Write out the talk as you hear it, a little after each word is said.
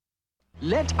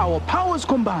Let our powers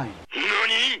combine.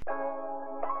 NANI?!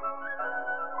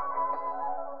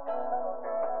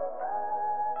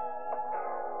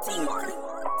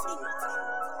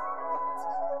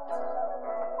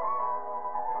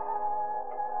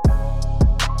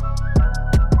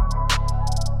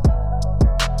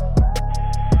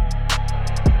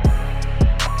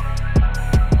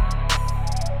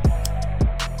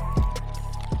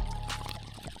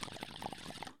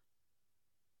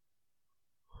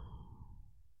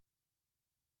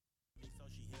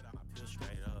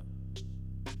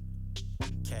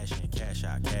 Cash in, cash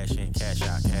out, cash in, cash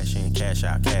out, cash in, cash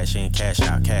out, cash in, cash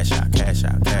out, cash out, cash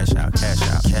out, cash out, cash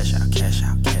out, cash out, cash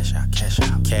out, cash out, cash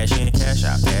out, cash in, cash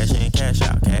out, cash in, cash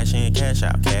out, cash in, cash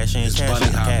out, cash in, cash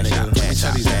out, cash out, cash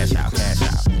out, cash out, cash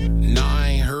out. No, I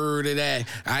ain't heard of that.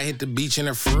 I hit the beach in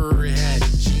a furry hat.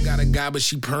 She got a guy, but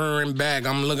she purring back.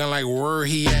 I'm looking like, where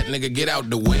he at? Nigga, get out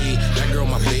the way. That girl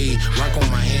my babe. Rock on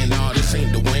my hand, nah, this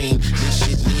ain't Dwayne. This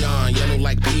shit neon, yellow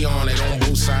like peon. It on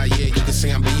both sides, yeah, you can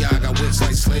say I'm B.I. Got whips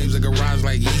like slaves, a garage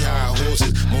like yeehaw.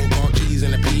 Horses, more car keys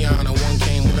in a peon. And one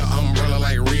came with an umbrella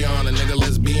like Rihanna. Nigga,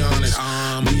 let's be honest.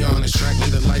 Be honest. Track me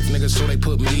the life, nigga, so they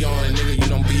put me on it. Nigga, you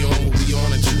don't be on what we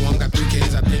on it too. I got 3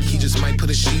 Ks, I think he just might put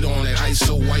a sheet on it. Ice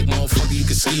so white, motherfucker, you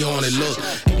can ski on it. Look,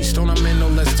 any stone I'm in, no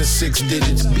less than 6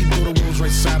 digits. Beat go to wolves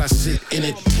right side, I sit in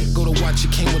it. Go to watch,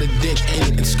 it came with a dick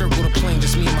in it. And skirt go to plane,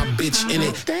 just me and my bitch in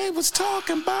it. They was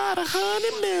talking about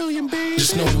 100 million, baby.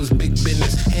 Just know it was big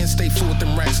business. Hands stay full with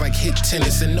them racks like hit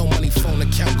tennis. And no money phone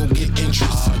account, go get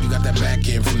interest. You got that back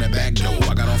end from that back door.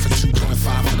 I got off at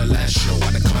 2.5 for the last show.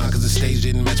 I declined cause the stage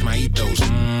didn't match my ethos.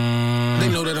 They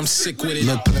know that I'm sick with it.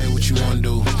 Look, play what you wanna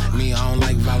do. Me, I don't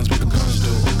like violence, but the guns do.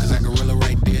 Cause that gorilla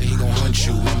right there, he gon' hunt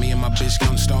you. While me and my bitch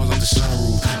counting stars out the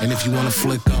sunroof. And if you wanna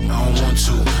flick up, I don't want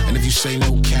to. And if you say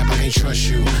no cap, I can't trust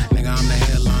you. Nigga, I'm the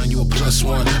headline, you a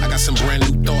 +1. I got some brand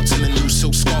new thoughts and a new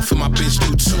silk scarf, and my bitch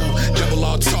do too. Double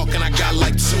R talking, I got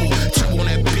like 2. Turn on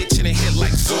that bitch and it hit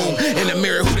like zoom. In the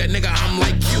mirror, who that nigga? I'm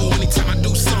like you. Anytime I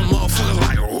do something, motherfuckers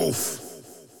like oof.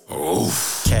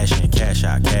 Oof. Cash in, cash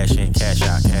out, cash in, cash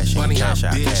out, cash in, Money cash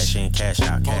out, out, bitch. cash in, cash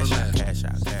out, cash All out, that. cash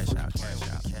out, cash out, cash out,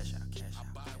 cash out, cash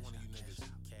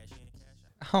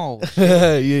out. Oh,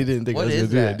 You didn't think What I was is gonna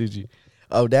do that, that? did you?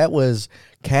 Oh, that was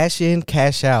Cash In,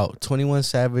 Cash Out. 21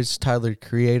 Savage, Tyler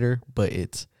Creator, but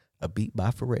it's a beat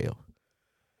by Pharrell.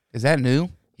 is that new?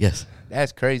 Yes.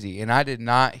 That's crazy. And I did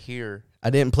not hear. I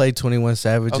didn't play 21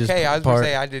 Savage's Okay, I was going part to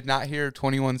say I did not hear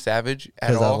 21 Savage at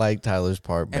because I all. like Tyler's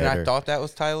part and better. I thought that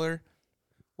was Tyler.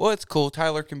 Well, it's cool.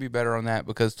 Tyler can be better on that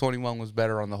because 21 was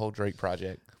better on the whole Drake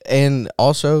project. And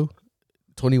also,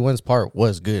 21's part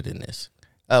was good in this.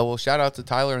 Well, shout out to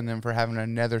Tyler and them for having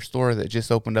another store that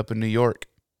just opened up in New York.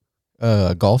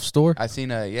 A golf store? I seen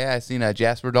a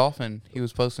Jasper Dolphin. He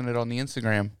was posting it on the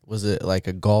Instagram. Was it like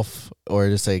a golf or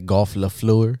to say Golf La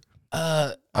Fleur?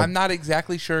 I'm not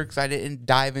exactly sure because I didn't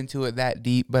dive into it that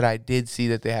deep, but I did see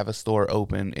that they have a store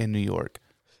open in New York.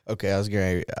 Okay, I was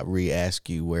going to re-ask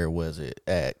you where was it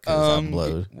at because I'm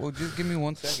blowed. Well, just give me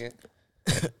 1 second.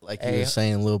 Like you Hey. were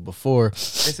saying a little before.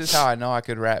 This is how I know I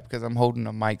could rap because I'm holding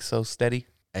a mic so steady.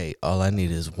 Hey, all I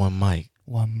need is one mic.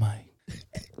 One mic.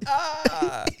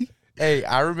 Hey,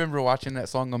 I remember watching that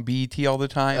song on BET all the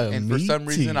time, and for some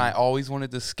reason, I always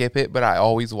wanted to skip it, but I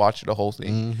always watched the whole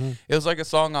thing. Mm-hmm. It was like a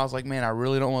song I was like, man, I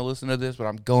really don't want to listen to this, but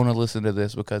I'm going to listen to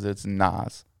this because it's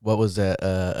Nas. What was that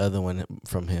other one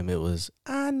from him? It was,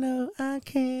 I know I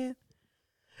can't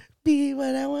be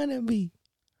what I want to be.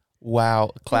 Wow,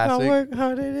 If I classic. work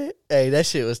hard at it. Hey, that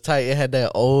shit was tight. It had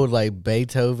that old like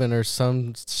Beethoven or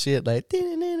some shit like. He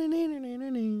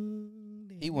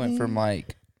went from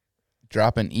like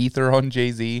dropping ether on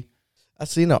Jay-Z. I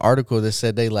seen an article that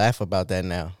said they laugh about that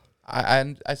now.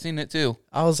 I seen it too.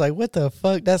 I was like, what the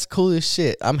fuck? That's cool as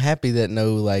shit. I'm happy that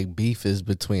no like beef is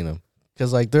between them.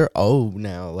 Cause like they're old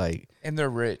now, like And they're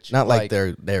rich. not like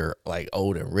they're like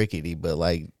old and rickety, but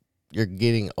like you're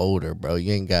getting older, bro.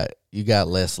 You got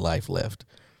less life left.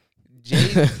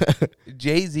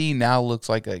 Jay-Z now looks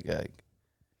like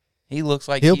he looks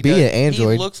like He'll he be does, an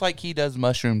android. He looks like he does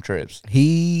mushroom trips.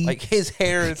 He Like his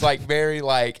hair is like very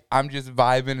like I'm just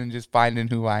vibing and just finding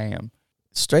who I am.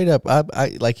 straight up,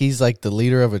 I like he's like the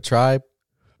leader of a tribe.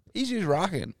 He's just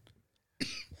rocking.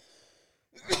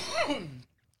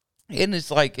 And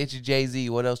it's like it's Jay-Z.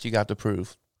 What else you got to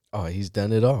prove? Oh, he's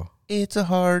done it all. It's a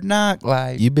hard knock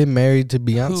life. You've been married to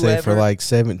Beyonce for Whoever- like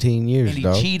 17 years, And he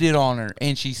dog. cheated on her,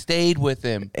 and she stayed with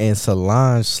him. And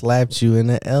Solange slapped you in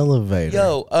the elevator.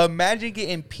 Yo, imagine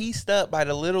getting pieced up by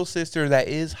the little sister that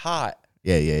is hot,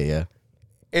 Yeah.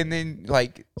 and then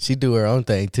like, She do her own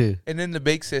thing too. and then the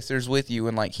big sister's with you,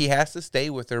 and like he has to stay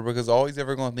with her because all he's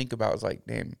ever going to think about is like,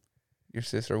 damn, Your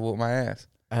sister whooped my ass.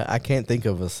 I can't think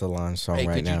of a Solange song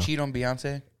right now. Could you cheat on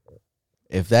Beyonce?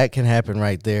 If that can happen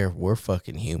right there, we're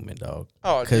fucking human, dog.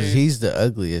 Oh, because dude. he's the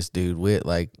ugliest dude with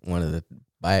like one of the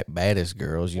baddest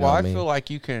girls. You know what I mean? I feel like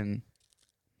you can.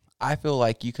 I feel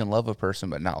like you can love a person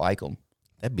but not like them.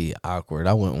 That'd be awkward.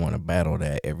 I wouldn't want to battle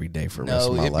that every day for the rest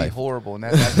of my life. No, it'd be horrible. And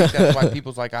I think that's why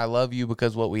people's like, I love you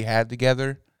because what we had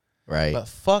together. Right. But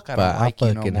fuck, I don't like you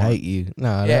no more. I fucking hate you.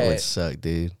 No, that would suck,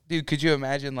 dude. Dude, could you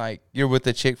imagine like you're with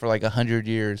a chick for like 100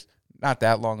 years? Not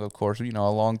that long, of course. You know, a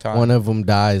long time. One of them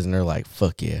dies and they're like,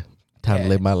 fuck yeah. Time to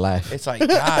live my life. It's like,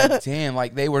 God damn.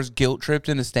 Like they were guilt tripped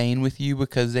into staying with you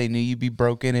because they knew you'd be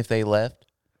broken if they left.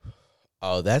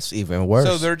 Oh, that's even worse.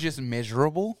 So they're just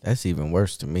miserable? That's even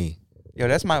worse to me. Yo,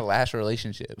 that's my last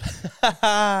relationship. No,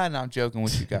 I'm joking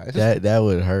with you guys. That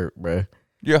would hurt, bro.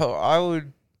 Yo, I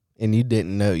would. And you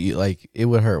didn't know, you like, it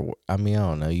would hurt. I mean, I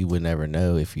don't know. You would never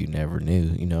know if you never knew.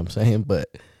 You know what I'm saying? But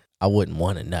I wouldn't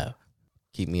want to know.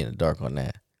 Keep me in the dark on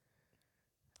that.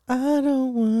 I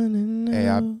don't want to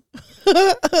know.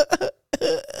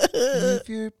 Hey, if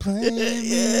you're playing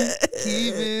me,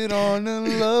 keep it on the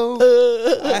low.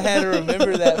 I had to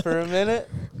remember that for a minute.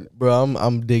 Bro,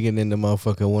 I'm digging into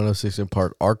motherfucking 106 and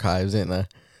Park archives, ain't I?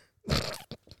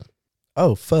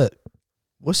 Oh, fuck.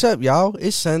 What's up, y'all?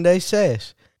 It's Sunday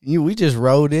Sesh. We just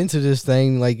rolled into this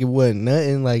thing like it wasn't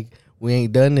nothing. Like, we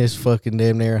ain't done this fucking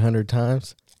damn near 100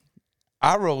 times.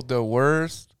 I rolled the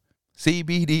worst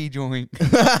CBD joint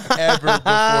ever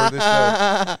before the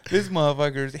show. This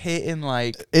motherfucker's hitting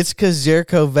like... It's because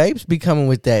Jericho Vapes be coming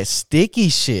with that sticky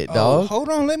shit, dog. Hold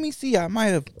on, let me see. I might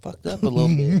have fucked up a little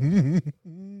bit.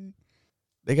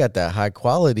 They got that high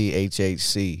quality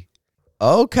HHC.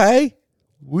 Okay.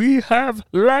 We have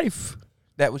life.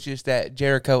 That was just that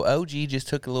Jericho OG just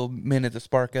took a little minute to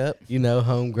spark up. You know,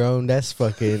 homegrown. That's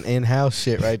fucking in-house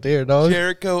shit right there, dog.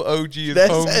 Jericho OG is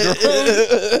homegrown.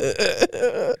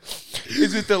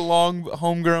 Is it the long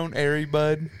homegrown airy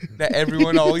bud that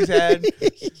everyone always had?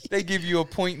 They give you a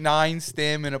 0.9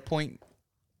 stem and a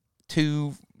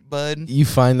 0.2 bud. You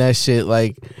find that shit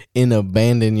like in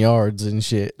abandoned yards and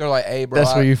shit. They're like, hey, bro.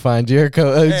 That's where you find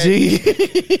Jericho OG.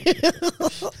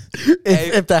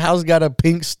 Hey. If the house got a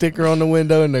pink sticker on the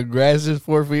window and the grass is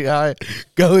 4 feet high,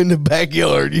 go in the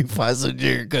backyard, you find some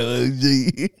Jericho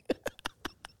OG.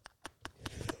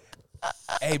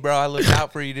 Hey, bro, I looked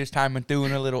out for you this time and threw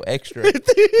in a little extra. You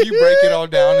break it all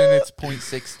down and it's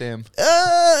 0.6 stem.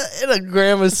 And a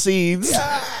gram of seeds.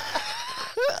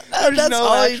 That's no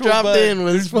all he dropped bud. in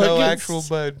was There's fucking no actual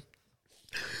bud.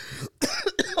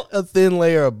 A thin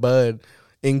layer of bud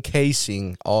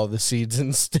encasing all the seeds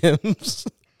and stems.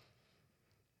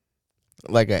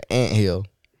 Like an anthill.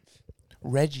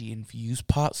 Reggie infused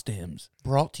pot stems,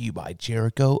 brought to you by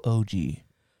Jericho OG.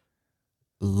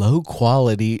 Low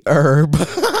quality herb.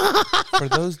 For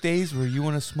those days where you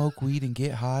want to smoke weed and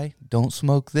get high, don't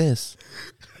smoke this.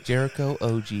 Jericho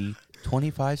OG,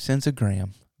 25 cents a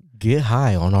gram. Get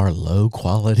high on our low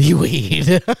quality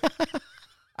weed.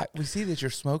 We see that you're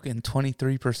smoking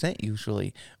 23%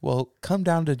 usually. Well, come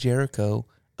down to Jericho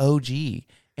OG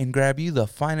and grab you the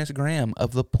finest gram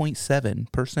of the 0.7%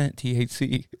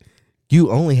 THC.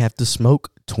 You only have to smoke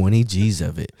 20 G's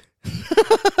of it.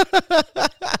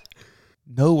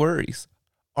 No worries.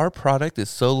 Our product is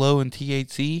so low in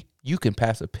THC, you can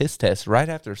pass a piss test right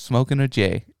after smoking a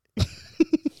J.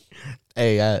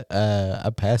 Hey, I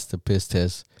passed the piss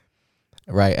test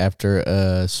right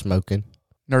after smoking.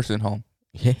 Nursing home.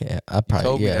 Yeah, I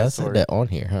said that on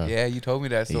here, huh? Yeah, you told me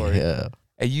that story. Yeah.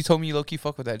 Hey, you told me you low-key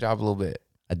fuck with that job a little bit.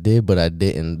 I did, but I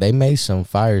didn't. They made some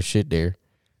fire shit there.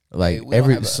 Like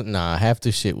half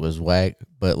the shit was whack,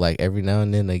 but like every now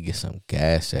and then they get some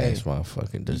gas ass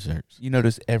motherfucking desserts. You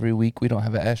notice every week we don't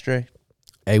have an ashtray?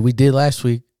 Hey, we did last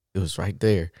week. It was right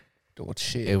there. Oh,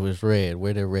 shit. It was red.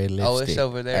 Where the red lipstick? Oh, it's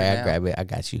over there Hey, now. I grab it. I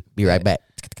got you. Be right back.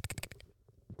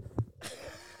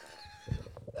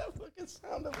 That fucking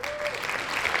sound of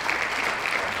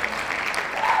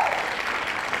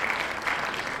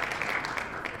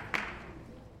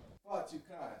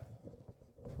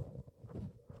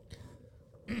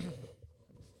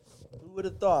Who would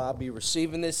have thought I'd be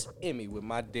receiving this Emmy with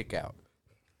my dick out?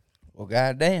 Well,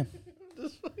 goddamn.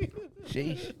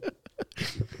 Sheesh.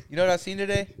 You know what I seen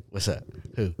today? What's up?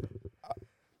 Who?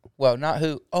 Well, not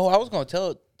who. Oh, I was going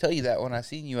to tell you that when I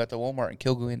seen you at the Walmart in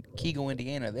Kego,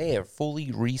 Indiana. They are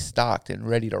fully restocked and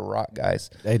ready to rock, guys.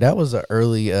 Hey, that was an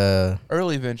early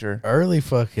venture. Early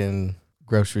fucking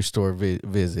grocery store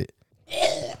visit.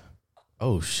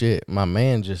 Oh, shit. My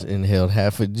man just inhaled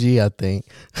half a G, I think.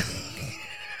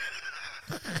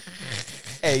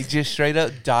 Hey, Hey, just straight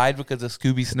up died because a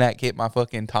Scooby snack hit my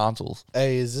fucking tonsils.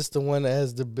 Hey, is this the one that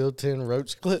has the built-in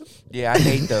roach clip? Yeah, I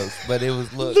hate those, but it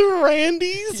was look. The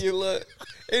Randy's. You look,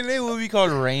 and it would be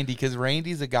called Randy because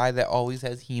Randy's a guy that always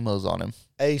has hemos on him.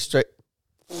 Hey, straight.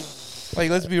 Like,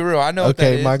 let's be real. I know.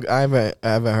 Okay, what that is. I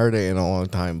haven't heard it in a long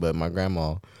time, but my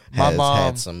grandma My has mom-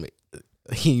 had some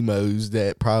hemos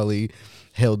that probably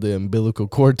held the umbilical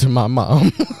cord to my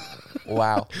mom.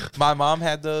 Wow. My mom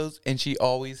had those, and she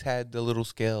always had the little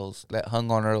scales that hung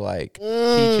on her like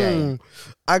keychain.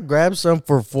 I grabbed some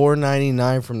for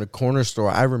 $4.99 from the corner store.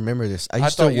 I remember this. I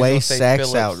used thought to you was weigh gonna say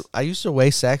sacks out. Phillips. I used to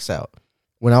weigh sacks out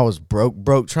when I was broke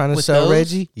trying to With sell those?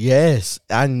 Reggie. Yes,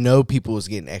 I know people was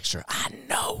getting extra. I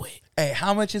know it. Hey,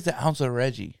 how much is an ounce of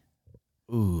Reggie?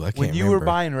 Ooh, I can't When you remember. were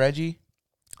buying Reggie,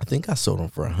 I think I sold them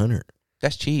for $100.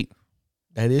 that's cheap.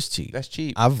 That is cheap. That's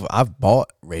cheap. I've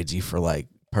bought Reggie for like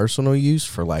personal use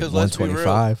for like 'Cause let's be real.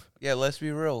 $125. Yeah, let's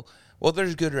be real. Well,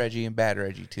 there's good Reggie and bad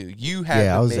Reggie too. You had Yeah, the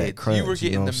I was mids. at Crunch. You were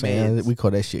getting know the what I'm saying? mids. We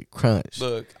call that shit Crunch.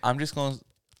 Look, I'm just going to...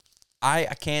 I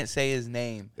can't say his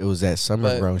name. It was that summer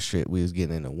but- grown shit we was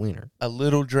getting in the winter. A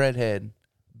little dreadhead,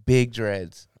 big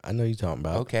dreads. I know you talking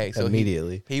about. Okay, so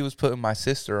immediately. He was putting my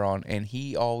sister on, and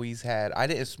he always had... I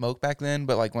didn't smoke back then,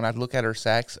 but like when I'd look at her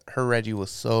sacks, her Reggie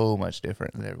was so much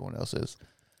different than everyone else's.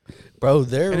 Bro,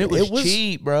 there And it was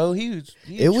cheap, bro. He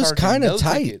It was charging kind of no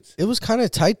tight. tickets. It was kind of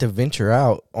tight to venture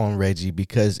out on Reggie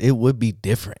because it would be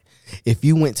different. If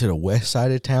you went to the west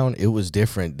side of town, it was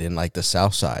different than like the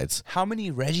south sides. How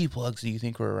many Reggie plugs do you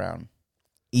think were around?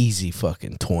 Easy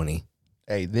fucking 20.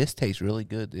 Hey, this tastes really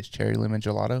good. This cherry lemon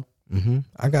gelato.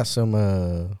 I got some.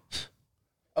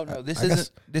 Oh no, this I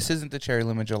guess- isn't the cherry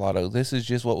lemon gelato. This is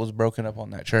just what was broken up on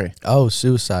that tray. Oh,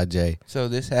 Suicide J. So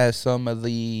this has some of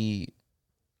the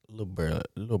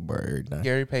Little bird. Nah.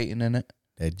 Gary Payton in it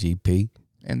That GP.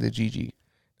 and the GG.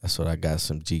 That's what I got.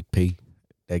 Some GP.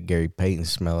 That Gary Payton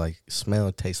smell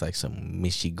and tastes like some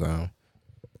Michigan.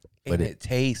 But And it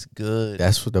tastes good.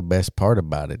 That's what the best part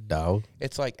about it, dog.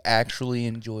 It's like actually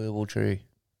enjoyable tree.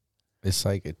 It's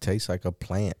like it tastes like a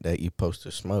plant that you're supposed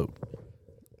to smoke.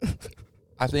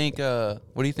 I think. What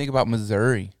do you think about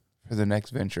Missouri for the next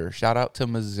venture? Shout out to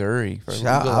Missouri for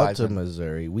Shout out to legalizing.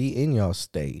 Missouri. We in y'all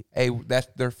state. Hey,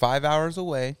 they're 5 hours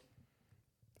away.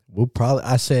 We'll probably.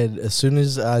 I said as soon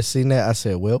as I seen that, I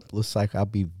said, "Well, looks like I'll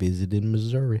be visiting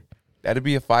Missouri." That'd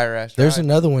be a fire ass. There's drive.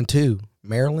 another one too,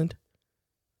 Maryland,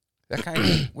 That kind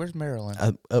of. Where's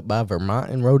Maryland? up by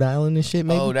Vermont and Rhode Island and shit.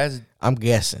 Maybe. Oh, that's. I'm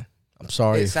guessing. I'm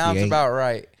sorry. It if sounds you ain't. about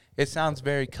right. It sounds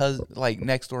very like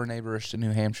next door neighborish to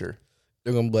New Hampshire.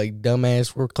 They're gonna be like,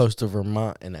 "Dumbass, we're close to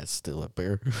Vermont, and that's still up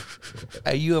there."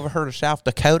 Hey, you ever heard of South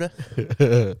Dakota?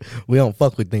 We don't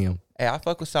fuck with them. Hey, I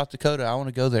fuck with South Dakota. I want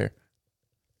to go there.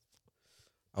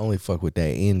 I only fuck with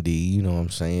that ND. You know what I'm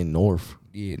saying? North.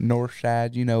 Yeah, North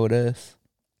Side, you know it is.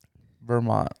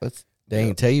 Vermont. They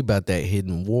ain't tell you about that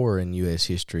hidden war in U.S.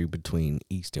 history between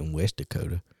East and West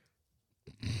Dakota.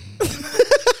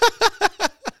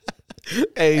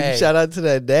 Hey, shout out to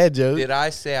that dad joke. Did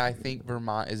I say I think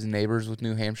Vermont is neighbors with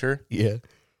New Hampshire? Yeah.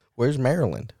 Where's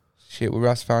Maryland? Shit, we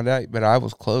about to find out, but I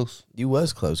was close. You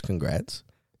was close. Congrats.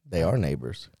 They are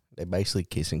neighbors. They basically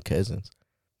kissing cousins.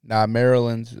 Nah,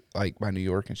 Maryland's like by New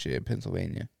York and shit,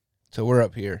 Pennsylvania. So we're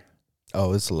up here.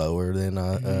 Oh, it's lower than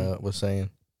I was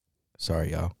saying.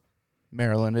 Sorry, y'all.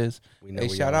 Maryland is. We know Hey,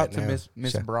 where shout y'all out at to now.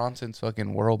 Miss Shout- Bronson's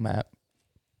fucking world map.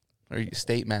 Or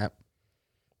state map.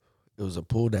 It was a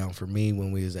pull down for me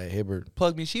when we was at Hibbert.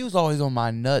 Plug me. She was always on my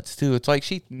nuts too. It's like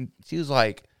she was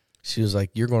like She was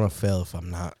like, "You're gonna fail if I'm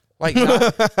not." not, it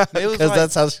was Because like,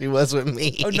 that's how she was with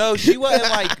me. oh no, she wasn't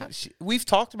like we've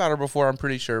talked about her before, I'm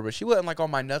pretty sure, but she wasn't like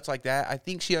on my nuts like that. I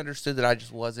think she understood that I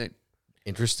just wasn't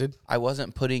Interested?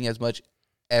 putting as much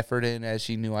effort in as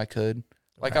she knew I could.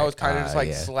 Like I was kind of just like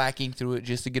yeah. slacking through it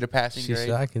just to get a passing She grade.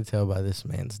 said, "I can tell by this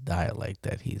man's dialect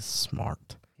that he's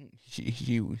smart."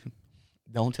 She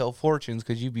don't tell fortunes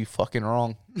because you be fucking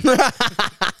wrong.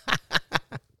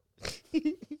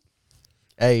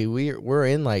 Hey, we're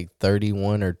in like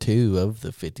 31 or 2 of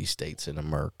the 50 states in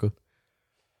America.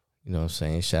 You know what I'm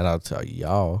saying? Shout out to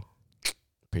y'all.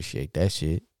 Appreciate that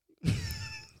shit.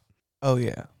 Oh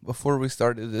yeah. Before we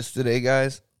started this today,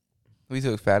 guys, we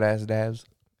took fat ass dabs.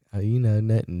 You know,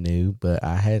 nothing new, but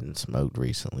I hadn't smoked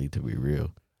recently, to be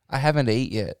real. I haven't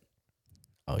ate yet.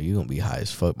 Oh, you're going to be high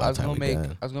as fuck by I the was time gonna we're make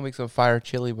done. I was gonna make some fire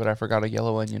chili, but I forgot a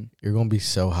yellow onion. You're going to be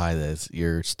so high that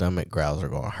your stomach growls are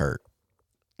going to hurt.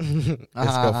 It's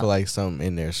going to feel like something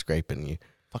in there scraping you.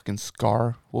 Fucking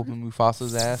Scar whooping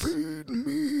Mufasa's ass. Feed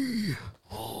me.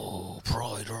 Oh,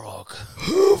 Pride Rock.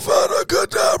 Vada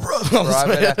Kedavra. Bro, I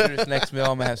bet after this next meal,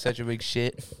 I'm gonna have such a big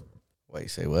shit. Wait,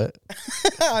 say what?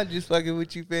 I'm just fucking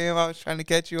with you, fam. I was trying to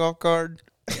catch you off guard.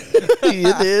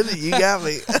 You did. You got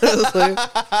me.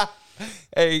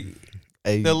 Hey,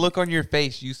 Hey, the look on your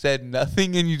face, you said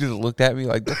nothing and you just looked at me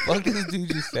like, the fuck did this dude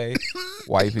just say?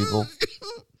 White people.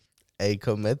 hey,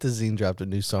 Comethazine dropped a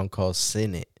new song called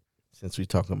Senate. Since we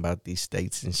talking about these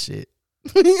states and shit.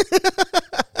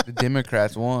 The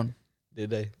Democrats won.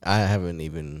 Did they? I haven't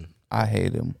even. I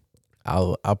hate them.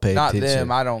 I'll pay Not attention.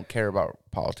 them. I don't care about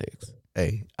politics.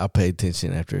 Hey, I'll pay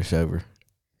attention after it's over.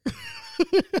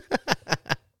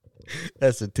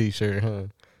 That's a t-shirt, huh?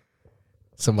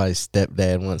 Somebody's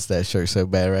stepdad wants that shirt so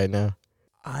bad right now.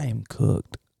 I am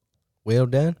cooked. Well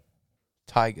done.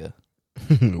 Tyga.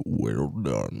 Well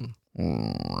done.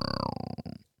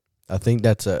 I think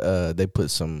that's they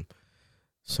put some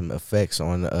effects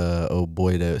on old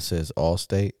boy that says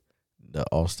Allstate. The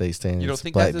Allstate stands. You don't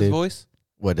think black that's his dude. voice?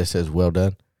 What, that says well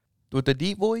done? With the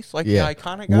deep voice? Like Yeah. the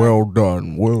iconic guy? Well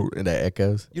done. Well, and that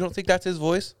echoes. You don't think that's his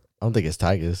voice? I don't think it's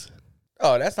Tyga's.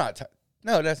 Oh, that's not.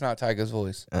 No, that's not Tyga's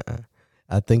voice.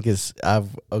 I think it's I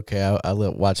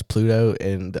watch Pluto,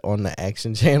 and on the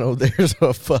Action Channel there's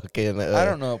a fucking I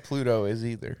don't know what Pluto is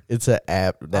either. it's an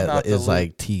app not that the is loop.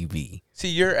 like TV. See,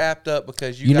 you're apt up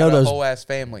because You you know got a those- whole ass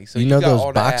family. So you know got those all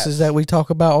the boxes apps. that we talk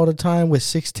about all the time with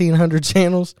 1,600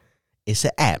 channels? It's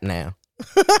an app now.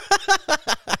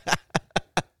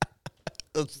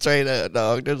 Straight up,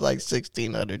 dog. There's like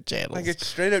 1,600 channels. Like it's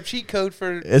straight up cheat code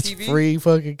for It's TV. free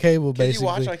fucking cable, Can basically.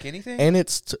 you watch like anything? And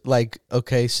it's like,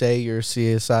 okay, say you're a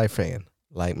CSI fan,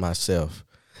 like myself.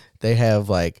 They have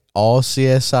like all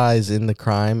CSIs in the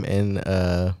crime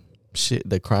and shit,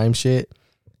 the crime shit,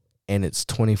 and it's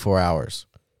 24 hours.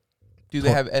 Do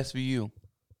they have SVU?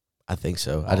 I think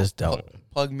so. I just don't.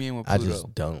 Plug me in with I Pluto.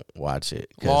 just don't watch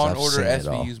it. 'cause Law and I've Order seen it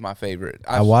all. SVU is my favorite.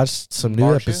 I watched some new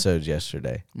Marcia? episodes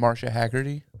yesterday. Marsha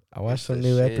Haggerty. I watched some the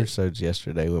new shit. episodes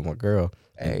yesterday with my girl.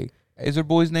 Hey, is her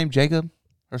boy's name Jacob?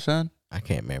 Her son? I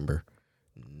can't remember.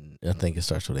 I think it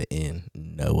starts with an N.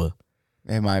 Noah.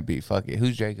 It might be. Fuck it.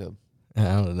 Who's Jacob? I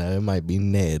don't know. It might be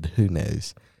Ned. Who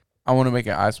knows? I want to make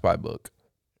an I Spy book.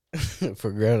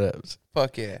 For grown-ups.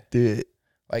 Fuck yeah. Do it.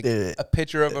 Like Do it. a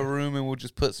picture of a room and we'll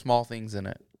just put small things in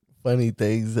it. Funny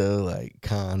things though, like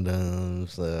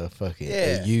condoms, fucking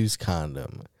Yeah. a used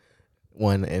condom,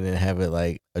 one, and then have it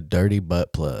like a dirty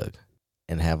butt plug,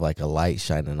 and have like a light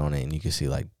shining on it, and you can see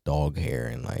like dog hair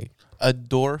and like A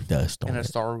dwarf dust on in a it.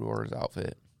 Star Wars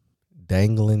outfit.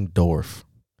 Dangling dwarf,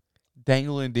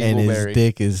 Dangling and his dingleberry.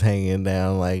 dick is hanging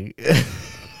down like.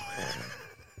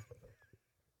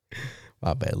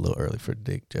 My bad, a little early for a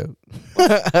dick joke.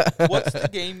 What's the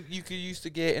game you could used to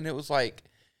get and it was like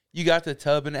you got the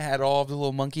tub and it had all of the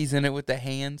little monkeys in it with the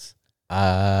hands?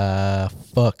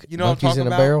 Fuck. You know what I'm Monkeys in talking a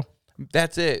about? barrel?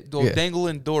 That's it. Yeah.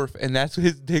 Dangling dwarf, and that's what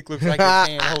his dick looks like his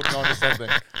hand holding on to something.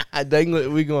 I dang,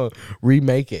 we gonna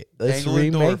remake it. Let's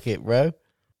Dangling remake dwarf. it, bro.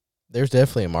 There's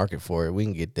definitely a market for it. We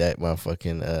can get that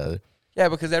motherfucking Yeah,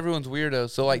 because everyone's weirdo.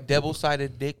 So like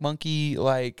double-sided dick monkey,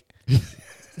 like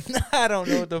I don't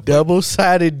know what the fuck.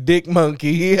 double-sided dick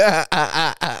monkey.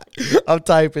 I'm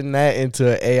typing that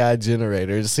into an AI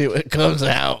generator and see what comes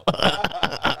out.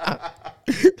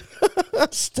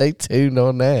 Stay tuned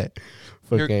on that.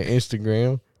 Fucking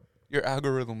Instagram. Your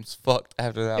algorithm's fucked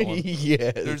after that one.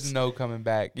 Yes. There's no coming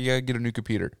back. You gotta get a new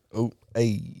computer. Oh,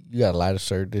 hey, you got a lighter,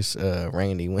 sir. This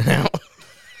Randy went out.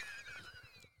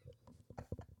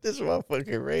 This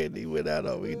motherfucking Randy went out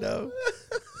on me, though.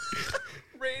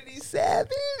 Randy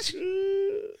Savage.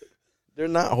 They're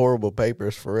not horrible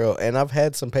papers for real, and I've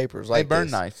had some papers They like burn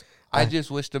this. nice. I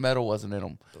just wish the metal wasn't in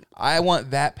them. I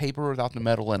want that paper without the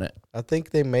metal in it. I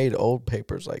think they made old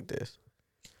papers like this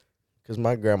because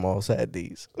my grandma's had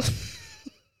these.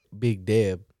 Big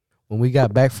Deb. When we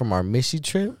got back from our Missy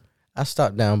trip, I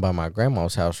stopped down by my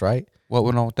grandma's house, right? What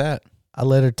went on with that? I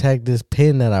let her tag this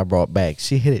pen that I brought back.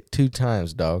 She hit it 2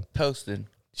 times, dog. Toasted.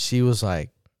 She was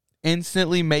like,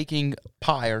 Instantly making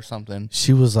pie or something.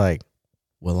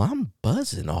 well, I'm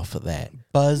buzzing off of that.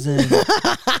 Buzzing.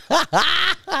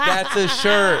 That's a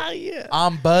shirt. Yeah.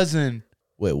 I'm buzzing.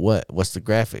 Wait, what? What's the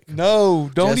graphic? No,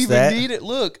 don't Just even that? need it.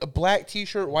 Look, a black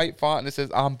t-shirt, white font, and it says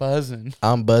I'm buzzing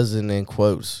I'm buzzing in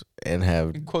quotes and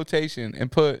have in quotation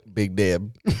and put Big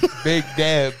Deb Big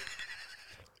Deb.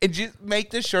 And just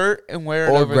make the shirt and wear it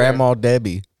or over Grandma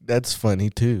Debbie. That's funny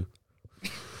too.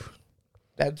 there.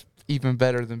 That's even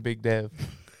better than Big Deb.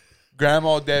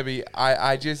 Grandma Debbie,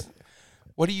 I just,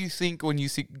 what do you think when you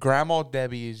see Grandma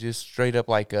Debbie is just straight up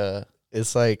like a,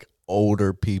 It's like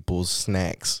older people's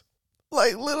snacks.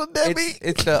 Like Little Debbie.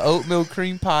 it's the oatmeal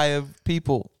cream pie of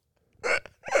people.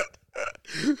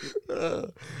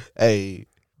 Hey,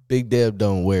 Big Deb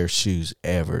don't wear shoes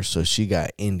ever, so she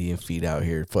got Indian feet out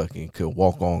here. Fucking could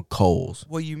walk on coals.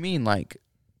 What do you mean, like?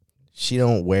 She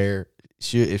don't wear.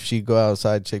 If she go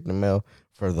outside check the mail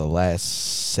for the last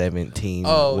 17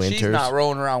 winters. She's not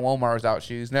rolling around Walmart without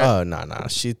shoes. No. Oh no.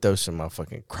 She throws some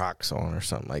motherfucking Crocs on or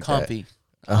something like Comfy.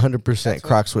 that. 100%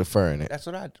 Crocs with fur in it. That's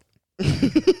what I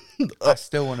do. I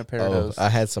still want a pair of those. I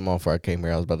had some on before I came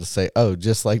here. I was about to say,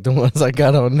 just like the ones I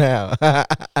got on now.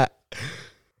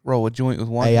 Roll a joint with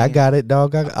one. Hey, hand. I got it,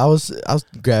 dog. I was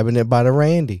grabbing it by the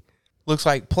Randy. Looks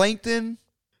like plankton.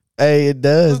 Hey, it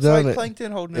does, Looks don't like it?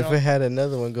 plankton holding If it. it had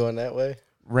another one going that way,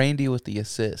 Randy with the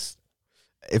assist.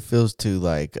 it feels too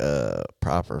like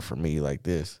proper for me like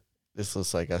this. This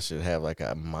looks like I should have like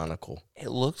a monocle. It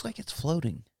looks like it's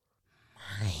floating.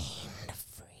 Mind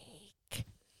freak.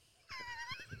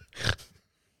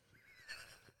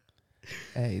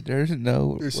 Hey, there's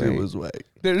no This way. shit was whack.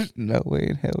 There's no way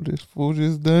in hell this fool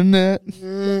just done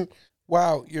that.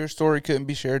 Wow, your story couldn't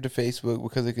be shared to Facebook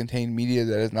because it contained media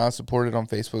that is not supported on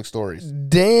Facebook stories.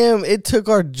 Damn, it took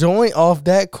our joint off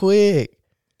that quick.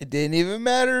 It didn't even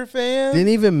matter, fam. Didn't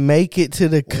even make it to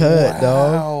the cut,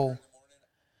 dog.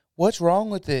 What's wrong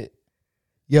with it?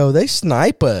 Yo, they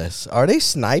snipe us. Are they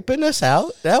sniping us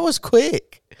out? That was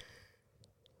quick.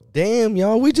 Damn,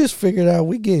 y'all, we just figured out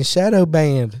we getting shadow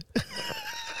banned.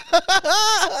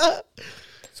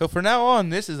 So from now on,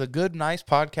 this is a good, nice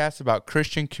podcast about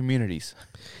Christian communities.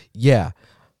 Yeah,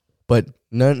 but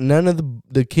none of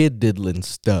the kid diddling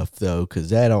stuff, though,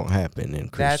 because that don't happen in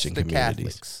Christian That's the communities.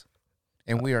 Catholics.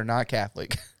 And we are not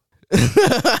Catholic.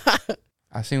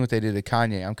 I seen what they did to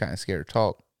Kanye. I'm kind of scared to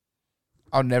talk.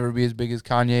 I'll never be as big as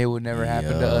Kanye. It would never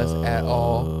happen to us at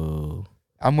all.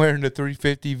 I'm wearing the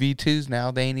 350 V2s now.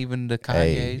 They ain't even the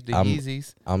Kanye's, the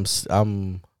Yeezys.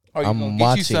 I'm I'm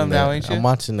watching some now, ain't you? I'm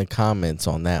watching the comments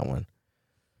on that one,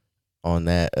 on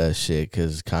that shit,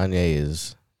 because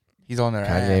He's on their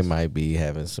Kanye ass. might be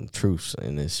having some truths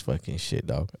in this fucking shit,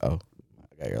 dog. Oh,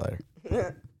 I got your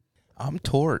letter. I'm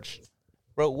torched.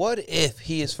 Bro, what if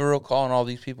he is for real calling all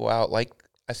these people out? Like,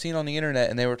 I seen on the internet,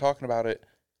 and they were talking about it.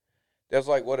 They was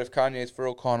like, what if Kanye is for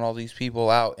real calling all these people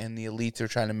out, and the elites are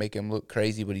trying to make him look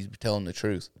crazy, but he's telling the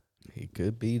truth? He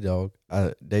could be, dog.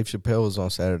 Dave Chappelle was on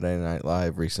Saturday Night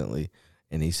Live recently,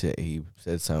 and he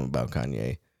said something about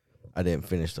Kanye. I didn't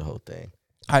finish the whole thing.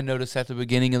 I noticed at the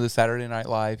beginning of the Saturday Night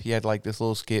Live, he had like this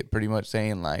little skit pretty much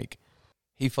saying like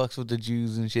he fucks with the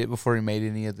Jews and shit before he made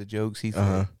any of the jokes he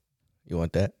said. You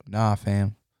want that? Nah,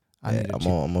 fam. I'm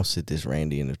gonna sit this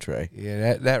Randy in the tray.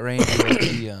 Yeah, that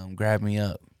Randy grabbed me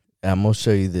up. I'm gonna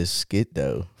show you this skit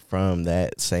though from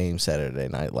that same Saturday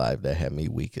Night Live that had me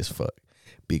weak as fuck.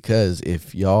 Because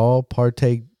if y'all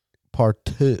partook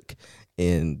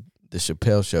in the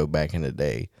Chappelle Show back in the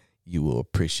day, you will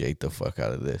appreciate the fuck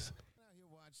out of this. You're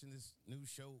watching this new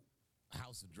show,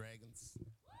 House of Dragons.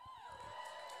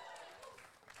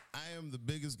 I am the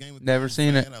biggest Game of Never Thrones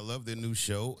seen fan. it. I love their new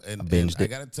show, and I binged I it.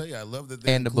 gotta tell you, I love that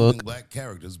they're And the including book. black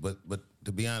characters. But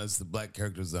to be honest, the black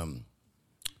characters they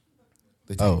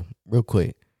take Oh, real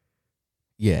quick.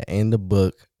 Yeah, in the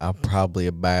book, I'm probably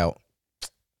about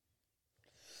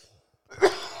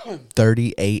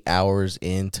 38 hours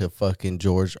into fucking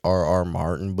George R.R.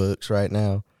 Martin books right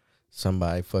now.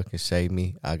 Somebody fucking save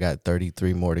me. I got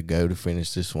 33 more to go to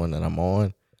finish this one that I'm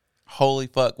on. Holy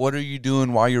fuck. What are you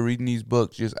doing while you're reading these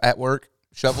books? Just at work?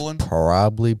 Shoveling?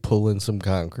 Probably pulling some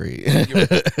concrete. You're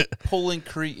pulling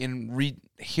crete and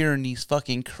hearing these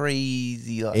fucking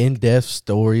crazy In-depth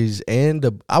stories.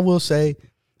 And I will say,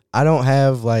 I don't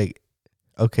have like,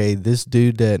 okay, this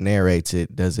dude that narrates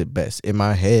it does it best. In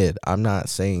my head, I'm not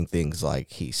saying things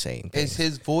like he's saying things. Is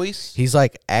his voice? He's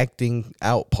like acting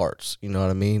out parts, you know what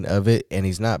I mean, of it, and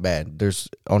he's not bad. There's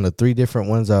on the 3 different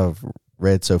ones I've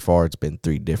read so far, it's been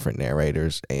 3 different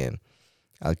narrators, and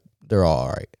they're all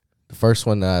right. The first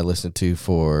one that I listened to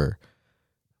for,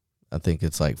 I think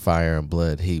it's like Fire and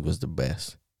Blood, he was the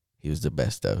best. He was the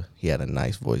best, though. He had a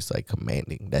nice voice, like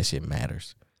commanding. That shit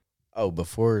matters. Oh,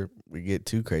 before we get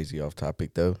too crazy off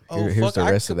topic, though, here's the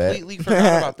rest of that. I completely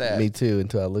forgot about that. Me too,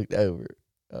 until I looked over.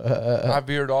 I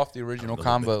veered off the original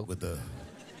combo, with the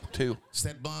too.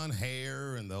 that blonde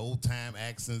hair and the old time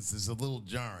accents is a little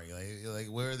jarring. Like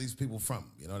where are these people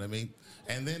from? You know what I mean?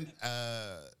 And then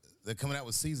they're coming out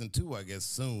with season 2, I guess,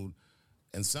 soon.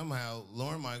 And somehow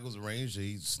Lauren Michaels arranged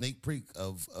a sneak peek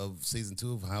of season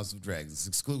 2 of House of Dragons. It's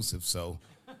exclusive, so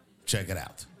check it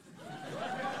out.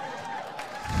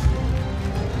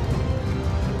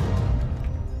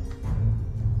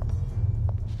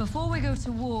 Before we go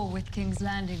to war with King's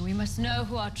Landing, we must know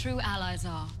who our true allies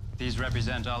are. These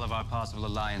represent all of our possible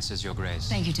alliances, Your Grace.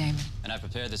 Thank you, Damon. And I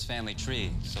prepared this family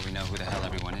tree so we know who the hell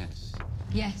everyone is.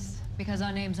 Yes, because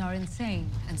our names are insane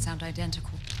and sound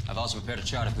identical. I've also prepared a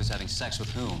chart of who's having sex with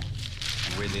whom.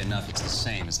 And weirdly enough, it's the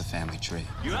same as the family tree.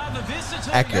 You have a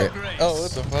visitor, Accurate. Your Grace. Oh,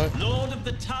 what the fuck? Lord of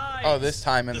the Tides. Oh, this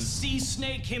time in the sea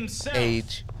snake himself.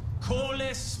 age.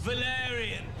 Corlys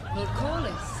Valerian. Lord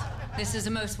Corlys, this is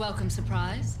a most welcome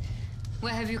surprise.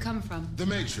 Where have you come from? The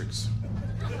Matrix.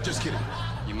 Just kidding.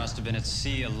 You must have been at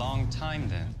sea a long time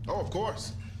then. Oh, of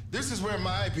course. This is where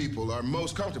my people are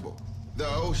most comfortable. The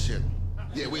ocean.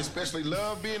 Yeah, we especially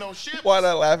love being on ships. Why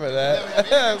not laugh at Never have any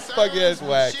that? concerns Fuck ass with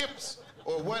whack. Ships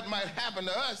or what might happen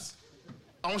to us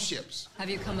on ships. Have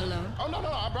you come alone? Oh, no.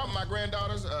 I brought my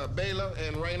granddaughters, Bayla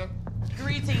and Raina.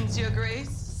 Greetings, Your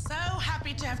Grace. So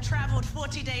happy to have traveled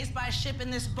 40 days by ship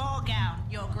in this ball gown,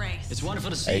 Your Grace. It's wonderful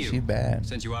to see Hey, you. she bad.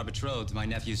 Since you are betrothed to my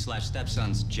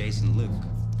nephew/stepsons, Jason Luke.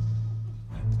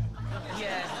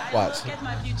 Yes, I Watch. look at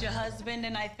my future husband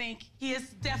and I think he is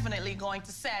definitely going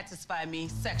to satisfy me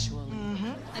sexually.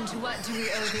 And to what do we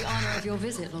owe the honor of your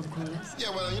visit, Lord Corlys? Yeah,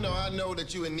 well, I know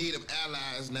that you're in need of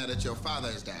allies now that your father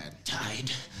has died.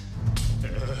 Died.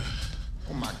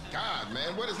 Oh, my God,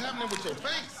 man. What is happening with your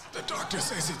face? The doctor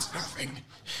says it's nothing.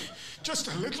 Just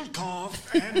a little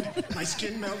cough, and my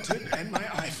skin melted, and my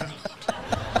eye fell out.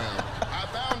 Well, I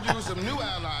found you some new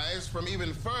allies from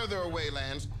even further away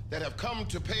lands that have come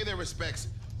to pay their respects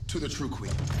to the true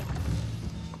queen.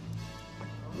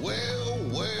 Well.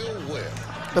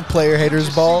 The player haters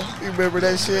ball. You remember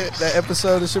that shit? That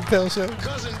episode of Chappelle Show?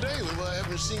 Cousin David, well, I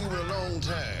haven't seen you in a long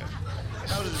time.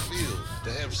 How does it feel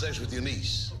to have sex with your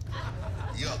niece?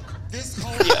 Yuck. This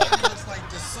whole thing looks like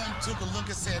the son took a look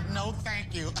and said, no,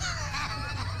 thank you.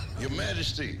 Your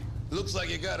Majesty, looks like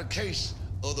you got a case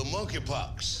of the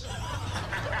monkeypox.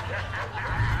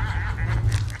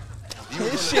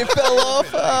 This shit fell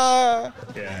off.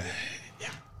 Yeah.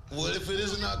 Well, if it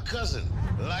isn't our cousin,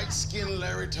 light-skinned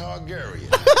Larry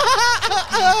Targaryen.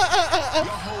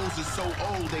 Your hoes are so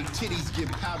old, they titties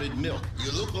give powdered milk.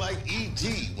 You look like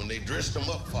E.T. when they dressed him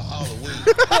up for Halloween.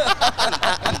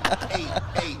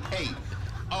 Hey.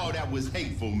 Oh, that was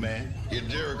hateful, man. Your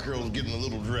Derrick curl's getting a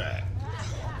little dry.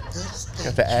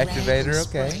 Got the activator,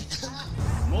 okay.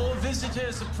 More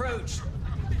visitors approach.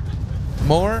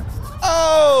 More?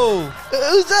 Oh!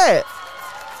 Who's that?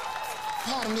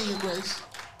 Pardon me, Your Grace,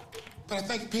 but I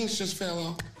think the penis just fell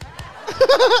off.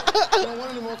 I don't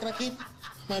want any more. Can I keep it?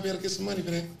 Might be able to get some money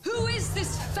for that. Who is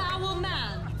this foul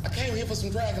man? I came here for some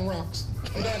dragon rocks.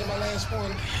 I'm down to my last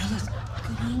one. What's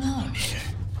going on here?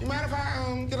 You mind if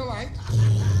I get a light?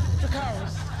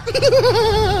 Dracarys.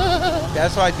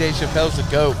 That's why Dave Chappelle's the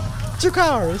GOAT.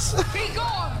 Dracarys. Be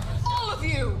gone, all of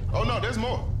you! Oh, no, there's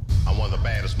more. I'm one of the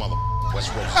baddest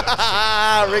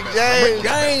Westeros. Rick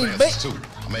James. Bitch. Too.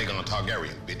 I'm Aegon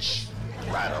Targaryen, bitch.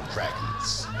 Rider of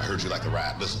dragons. I heard you like to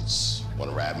ride lizards. Want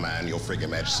to ride mine, your freaking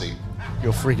majesty?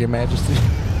 Your freaking majesty.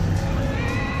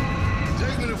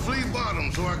 Take me to Flea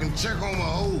Bottom so I can check on my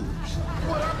hoes.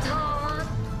 What up, Todd?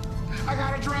 I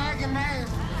got a dragon now.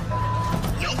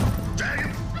 Yo,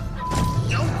 dragon.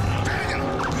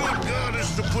 Good God,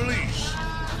 it's the police.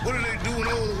 What are they doing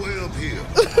all the way up here?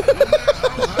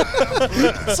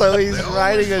 So he's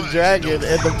riding a dragon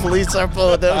and the police are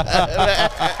pulling him.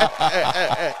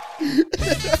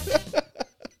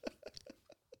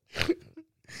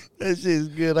 That shit's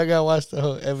good. I gotta watch the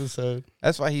whole episode.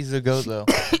 That's why he's the GOAT, though.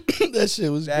 That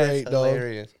shit was That's great, dog.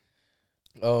 hilarious.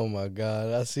 Oh my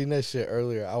God. I seen that shit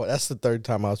earlier. That's the third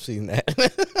time I've seen that.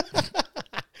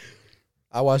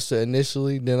 I watched it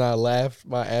initially, then I laughed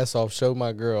my ass off, showed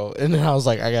my girl, and then I was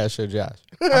like, I gotta show Josh.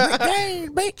 I'm like, dang,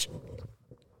 bitch.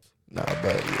 Nah,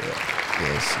 but yeah.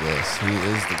 Yes, he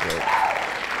is the GOAT.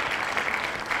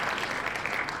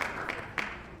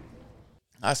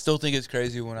 I still think it's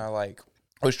crazy when I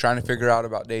was trying to figure out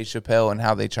about Dave Chappelle and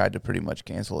how they tried to pretty much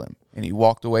cancel him. And he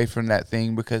walked away from that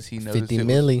thing because he noticed 50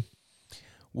 milli.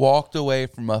 Walked away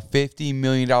from a $50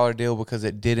 million deal because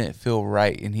it didn't feel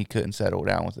right and he couldn't settle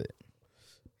down with it.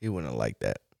 He wouldn't have liked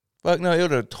that. Fuck no, it would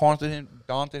have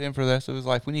daunted him for the rest of his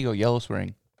life. We need to go Yellow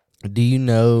Spring. Do you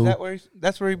know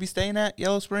That's where he'd be staying at,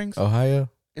 Yellow Springs?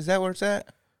 Ohio? Is that where it's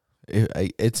at?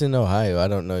 It's in Ohio. I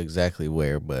don't know exactly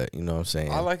where, but you know what I'm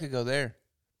saying? I like to go there.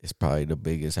 It's probably the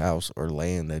biggest house or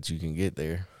land that you can get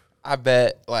there. I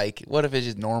bet, what if it's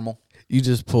just normal? You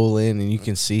just pull in and you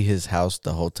can see his house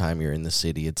the whole time you're in the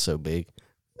city. It's so big.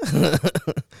 It's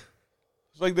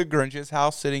like the Grinch's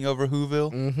house sitting over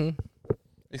Whoville. Mm-hmm.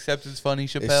 Except it's funny,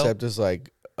 Chappelle. Except it's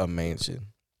like a mansion.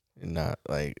 And not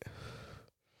like...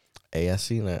 Hey, I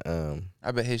seen a...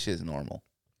 I bet his shit's normal.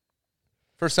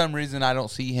 For some reason, I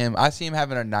don't see him. I see him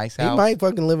having a nice house. He might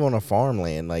fucking live on a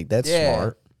farmland. Like, that's Yeah.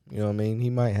 smart. You know what I mean? He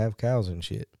might have cows and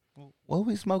shit. What are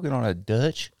we smoking on, a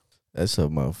Dutch? That's a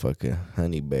motherfucking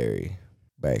honeyberry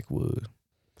backwood.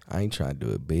 I ain't trying to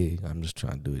do it big. I'm just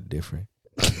trying to do it different.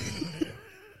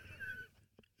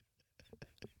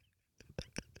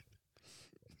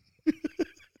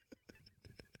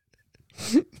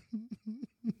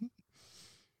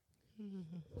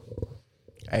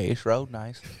 Hey, it's road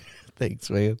nice. Thanks,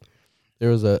 man. There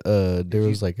was a a did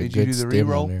you good do the stem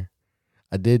re-roll? on there.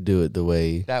 I did do it the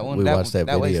way That one, we watched that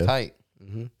way's video. tight.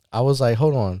 I was like,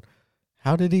 hold on,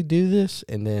 how did he do this?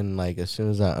 And then like as soon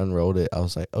as I unrolled it, I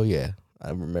was like, oh yeah, I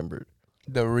remembered.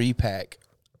 The repack.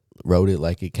 Wrote it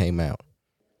like it came out.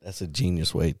 That's a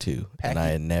genius way too, and I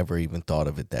Packy- had never even thought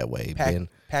of it that way. Ben,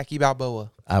 Packy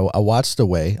Balboa. I watched the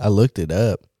way. I looked it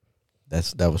up.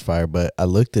 That was fire. But I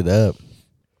looked it up,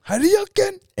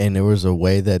 Hadouken! and there was a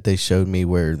way that they showed me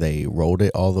where they rolled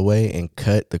it all the way and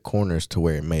cut the corners to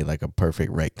where it made like a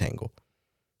perfect rectangle,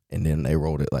 and then they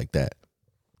rolled it like that,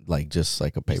 like just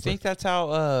like a You paper. think that's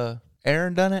how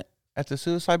Aaron done it at the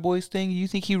Suicide Boys thing? You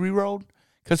think he re-rolled?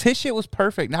 Because his shit was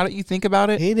perfect. Now that you think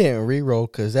about it. He didn't re-roll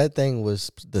because that thing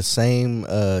was the same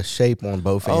shape on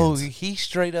both Oh, ends. he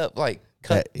straight up like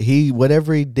cut.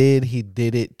 Whatever he did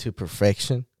it to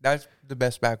perfection. That's the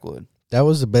best backwood. That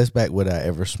was the best backwood I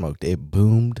ever smoked. It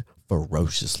boomed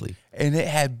ferociously. And it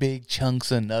had big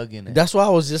chunks of nug in it. That's what I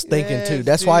was just thinking too. Yes,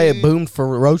 That's why it dude. boomed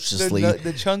ferociously.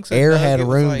 The chunks of Air nug, had it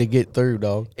was room like- to get through,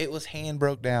 dog. It was hand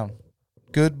broke down.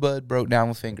 Good bud broke down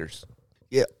with fingers.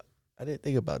 Yeah. I didn't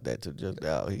think about that till just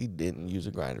now. He didn't use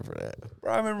a grinder for that.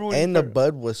 Bro, I remember when And the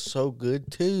bud was so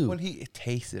good too. it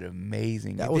tasted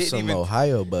amazing. That It was didn't some even-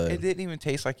 Ohio bud. It didn't even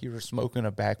taste like you were smoking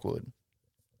a backwood.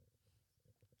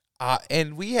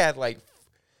 And we had like,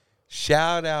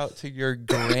 shout out to your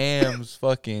Graham's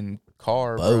fucking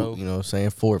car, Boat, bro. you know what I'm saying?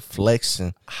 Ford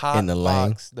flexing Hot in the lane.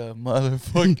 box, the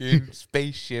motherfucking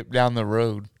spaceship down the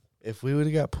road. If we would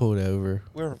have got pulled over,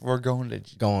 We're going to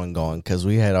going, because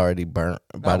we had already burnt.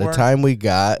 By the we're- time we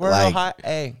got we're in like Ohio.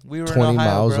 Hey, we were 20 in Ohio,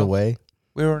 miles bro. away,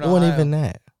 We were in it wasn't Ohio. even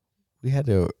that. We had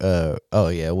to, oh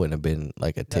yeah, it wouldn't have been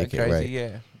like a That ticket, crazy, right?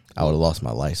 yeah. I would have lost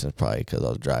my license probably because I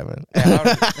was driving.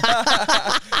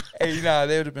 Hey, you know,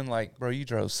 they would have been like, bro, you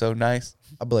drove so nice.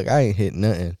 I'd be like, I ain't hit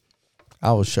nothing.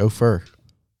 I was chauffeur.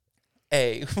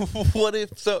 Hey, what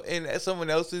if so in someone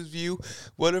else's view,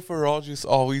 what if we're all just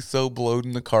always so blowed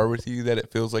in the car with you that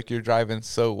it feels like you're driving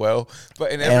so well,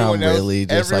 but in And everyone I'm else, really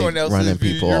just, everyone like, else's running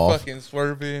view, people you're off. fucking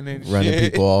swerving and Running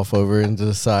shit. people off over into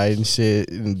the side and shit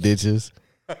in ditches.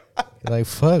 Like,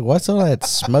 fuck, what's all that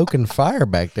smoke and fire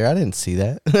back there? I didn't see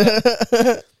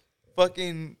that.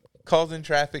 Fucking causing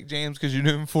traffic jams because you're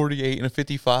doing 48 and a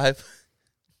 55.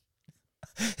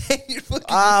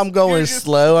 I'm going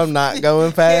slow. I'm not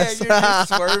going fast. Yeah, you're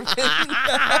just swerving.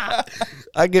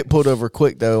 I get pulled over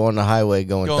quick, though, on the highway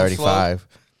going 35.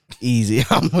 Easy.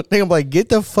 I'm like, get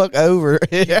the fuck over.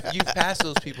 You've passed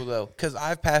those people, though, because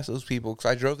I've passed those people because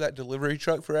I drove that delivery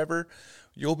truck forever.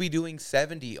 You'll be doing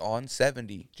 70 on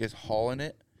 70, just hauling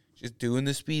it, just doing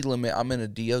the speed limit. I'm in a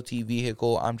DOT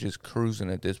vehicle. I'm just cruising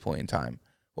at this point in time.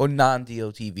 Well,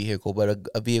 non-DOT vehicle, but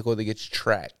a vehicle that gets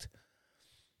tracked.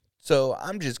 So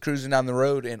I'm just cruising down the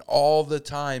road, and all the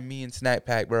time, me and Snack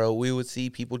Pack, bro, we would see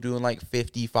people doing like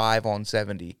 55 on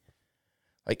 70.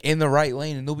 Like in the right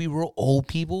lane, and they'll be real old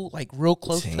people, like real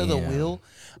close to the Damn. wheel.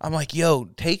 I'm like, yo,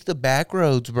 take the back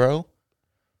roads, bro.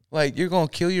 Like, you're going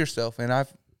to kill yourself. And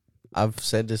I've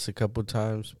said this a couple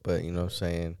times, but you know what I'm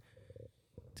saying?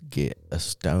 To get a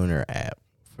stoner app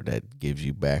for that gives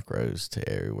you back roads to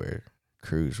everywhere.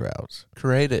 Cruise routes.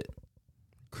 Create it.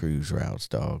 Cruise routes,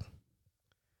 dog.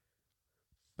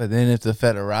 But then if the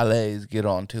federales get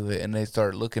onto it and they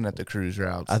start looking at the cruise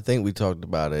routes. I think we talked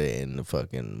about it in the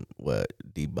fucking,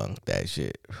 debunked that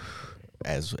shit.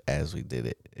 As we did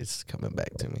it, it's coming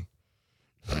back to me.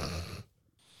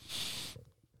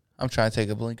 I'm trying to take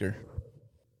a blinker.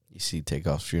 You see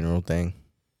Takeoff's funeral thing?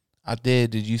 I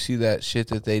did. Did you see that shit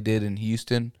that they did in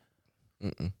Houston?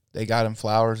 Mm-mm. They got him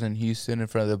flowers in Houston in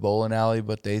front of the bowling alley,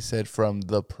 but they said from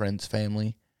the Prince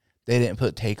family. They didn't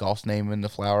put Takeoff's name in the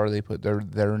flower. They put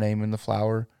their name in the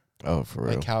flower. Oh, for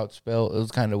real? Like how it's spelled. It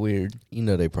was kind of weird. You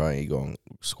know they probably ain't going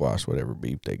to squash whatever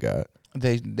beef they got.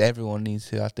 Everyone needs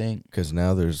to, I think. Because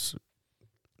now there's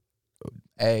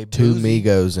Hey, two Boozy,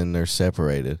 Migos and they're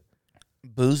separated.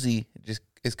 Boozy just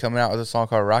is coming out with a song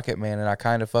called Rocket Man, and I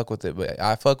kind of fuck with it, but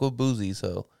I fuck with Boozy,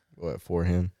 so. What, for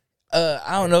him? I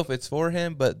don't know if it's for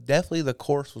him, but definitely the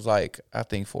chorus was like, I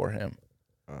think for him.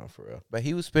 Oh, for real. But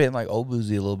he was spitting like old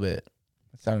Boozy a little bit.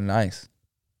 It sounded nice.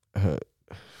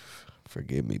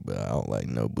 Forgive me, but I don't like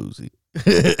no Boozy.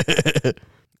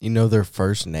 You know their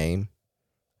first name?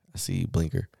 I see you,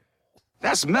 Blinker.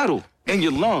 That's metal in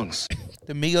your lungs.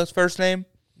 The Migos' first name?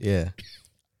 Yeah.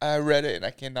 I read it and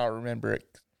I cannot remember it.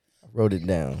 I wrote it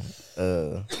down.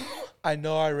 I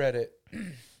know I read it.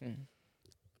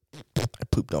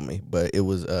 It pooped on me, but it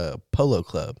was Polo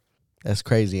Club. That's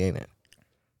crazy, ain't it?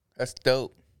 That's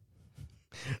dope.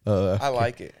 I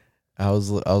like it. I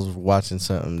was watching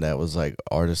something that was like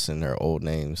artists in their old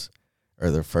names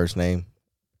or their first name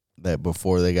that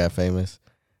before they got famous.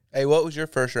 Hey, what was your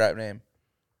first rap name?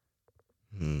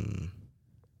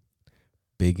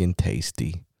 Big and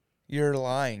Tasty. You're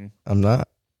lying. I'm not.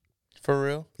 For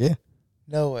real? Yeah.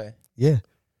 No way. Yeah.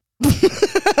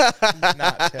 He's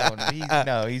not telling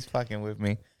me. He's fucking with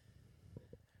me.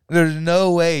 There's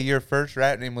no way your first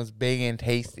rap name was Big and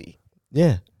Tasty.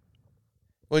 Yeah.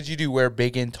 What'd you do? Wear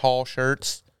big and tall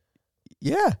shirts?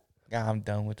 Yeah. God, I'm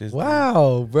done with this.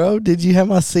 Wow, bro. Did you have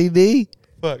my CD?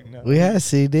 Fuck no. We had a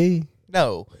CD.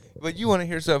 No. But you want to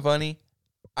hear something funny?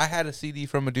 I had a CD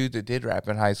from a dude that did rap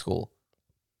in high school.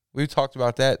 We talked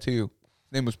about that too.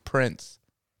 His name was Prince.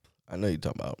 I know you're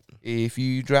talking about. If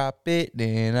you drop it,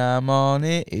 then I'm on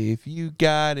it. If you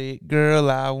got it, girl,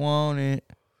 I want it.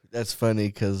 That's funny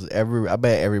because I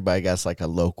bet everybody got like a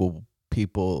local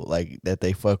people like that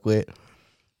they fuck with.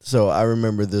 So I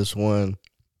remember this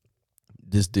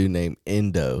dude named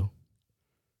Endo.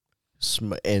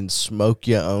 And Smoke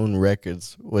Your Own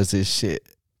Records was his shit.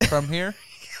 From here?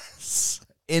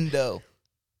 Endo.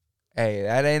 Hey,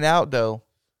 that ain't out though.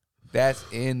 That's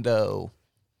Endo.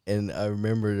 And I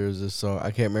remember there was a song,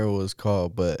 I can't remember what it was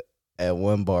called, but at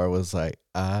one bar was like,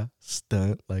 I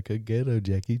stunt like a ghetto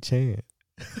Jackie Chan.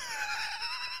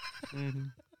 Mm-hmm.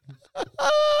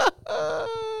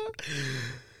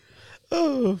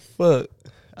 Oh, fuck.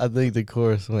 I think the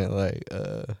chorus went like,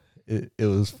 it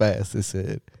was fast. It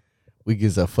said, we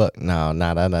gives a fuck. No,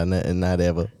 not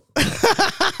ever.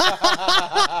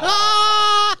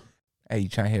 Hey, you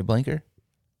trying to hit blinker?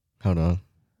 Hold on.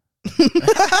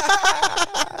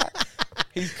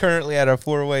 He's currently at a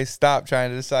 4-way stop trying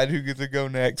to decide who gets to go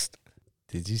next.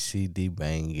 Did you see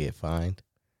D-Bang get fined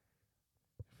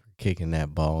for kicking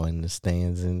that ball in the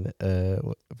stands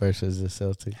versus the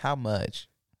Celtics? How much?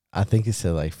 I think it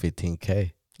said like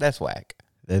 $15,000. That's whack.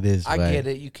 That is I whack. get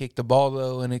it. You kicked the ball,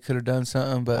 though, and it could have done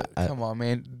something, but come on,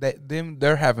 man.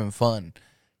 They're having fun.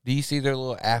 Do you see their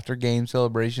little after-game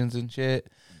celebrations and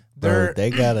shit? Bro, they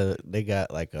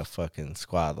got like a fucking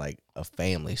squad, like a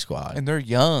family squad. And they're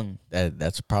young.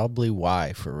 That's probably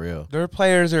why, for real. Their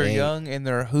players are young, and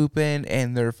they're hooping,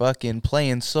 and they're fucking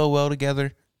playing so well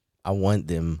together.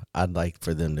 I'd like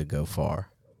for them to go far.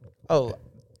 Oh,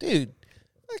 dude.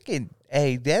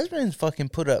 Hey, Desmond's fucking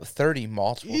put up 30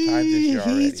 multiple times this year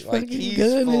already. He's like, fucking he's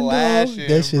good. flashing,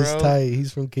 That's just bro. tight.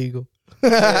 He's from Kegel.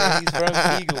 Yeah, he's from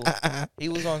Kegel. He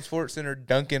was on SportsCenter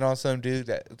dunking on some dude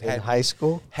that had in high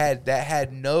school. He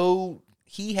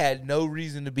had no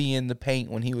reason to be in the paint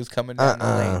when he was coming down the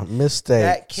lane. Mistake.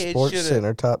 That kid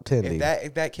SportsCenter top 10.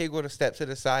 If that kid would have stepped to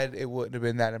the side, it wouldn't have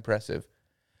been that impressive.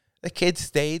 The kid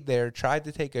stayed there, tried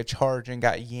to take a charge, and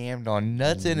got yammed on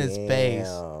nuts in his face.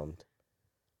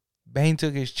 Bane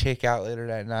took his chick out later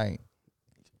that night.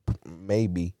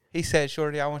 Maybe. He said,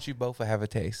 "Shorty, I want you both to have a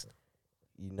taste."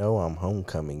 You know I'm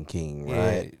homecoming king,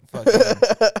 right?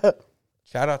 Yeah,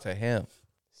 shout out to him.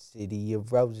 City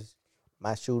of Roses,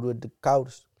 my shooter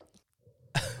Dakotas.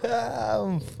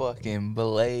 I'm fucking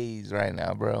blazed right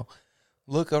now, bro.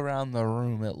 Look around the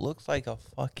room. It looks like a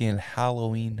fucking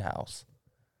Halloween house.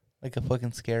 Like a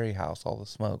fucking scary house, all the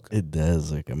smoke. It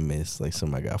does like a mist, like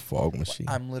somebody got a fog machine.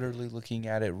 I'm literally looking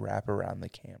at it wrap around the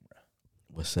camera.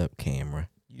 What's up, camera?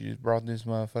 You just brought this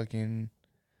motherfucking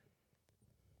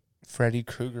Freddy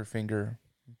Krueger finger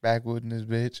backwood in this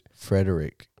bitch.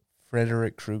 Frederick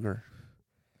Krueger.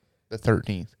 The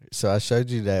 13th. So I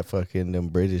showed you that fucking them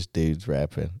British dudes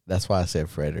rapping. That's why I said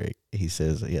Frederick. He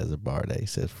says he has a bar that he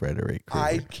says Frederick Krueger.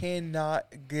 I cannot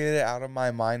get it out of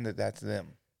my mind that that's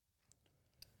them.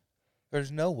 There's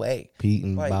no way. Pete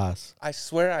and Boss. I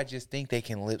swear I just think they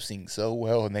can lip sync so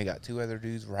well, and they got two other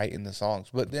dudes writing the songs.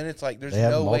 But then it's like there's they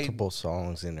have no multiple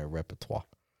songs in their repertoire.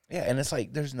 Yeah, and it's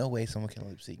like there's no way someone can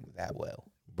lip sync that well.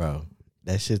 Bro,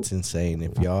 that shit's insane.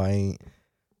 If y'all ain't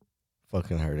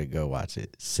fucking heard it, go watch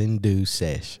it. Sindhu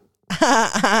Sesh.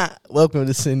 Welcome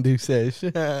to Sindhu Sesh.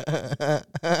 You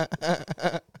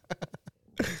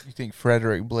think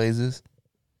Frederick blazes?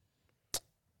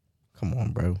 Come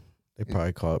on, bro. They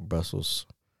probably call it Brussels.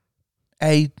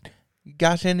 Hey, you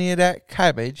got any of that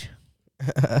cabbage?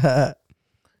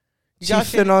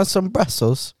 Chiefing on some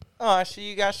Brussels. Oh, I see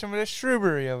you got some of that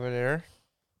shrewberry over there.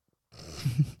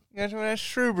 You got some of that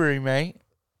shrewberry, mate.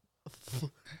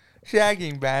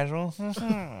 Shagging basil.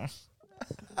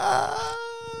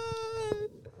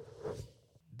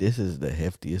 this is the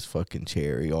heftiest fucking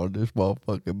cherry on this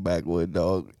motherfucking backwood,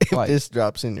 dog. If Like- this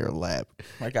drops in your lap,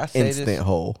 Like I say instant this.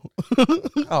 hole.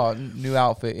 Oh, new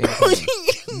outfit incoming.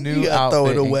 New You gotta throw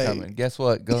outfit it away. incoming. Guess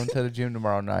what? Going to the gym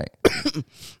tomorrow night.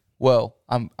 Well,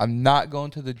 I'm not going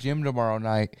to the gym tomorrow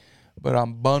night, but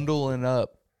I'm bundling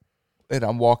up and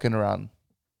I'm walking around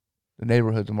the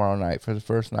neighborhood tomorrow night for the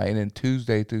first night, and then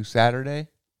Tuesday through Saturday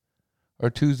or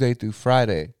Tuesday through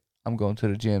Friday, I'm going to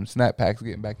the gym. Snap Pack's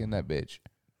getting back in that bitch.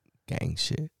 Gang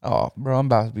shit. Oh, bro, I'm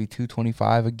about to be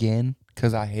 225 again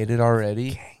because I hit it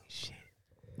already. Gang shit.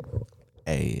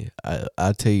 Hey,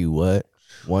 I'll tell you what.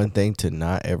 One thing to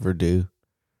not ever do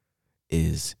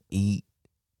is eat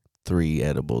 3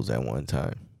 edibles at one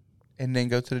time. And then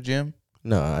go to the gym?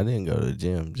 No, I didn't go to the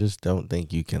gym. Just don't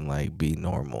think you can like be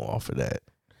normal off of that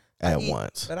at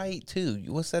once. But I eat 2.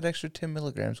 What's that extra 10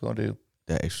 milligrams going to do?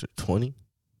 That extra 20,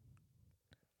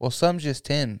 Well, some's just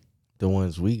 10. the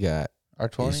ones we got Or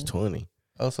 20? is 20.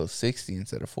 Oh, so 60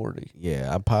 instead of 40.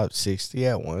 Yeah, I popped 60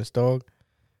 at once, dog.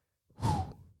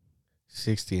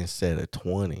 60 instead of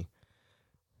 20.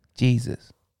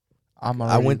 Jesus.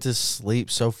 I went to sleep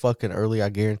so fucking early, I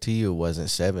guarantee you it wasn't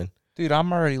 7. Dude,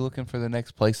 I'm already looking for the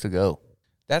next place to go.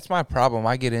 That's my problem.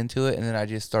 I get into it, and then I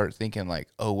just start thinking, like,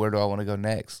 oh, where do I want to go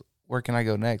next? Where can I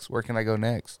go next? Where can I go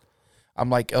next? I'm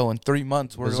like, oh, in 3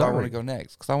 months, where do I want to go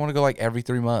next? Because I want to go, like, every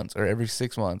 3 months or every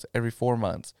 6 months, every 4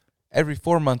 months. Every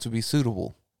 4 months would be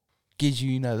suitable. Gives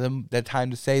you, that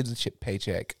time to save the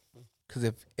paycheck. Because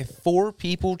if 4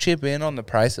 people chip in on the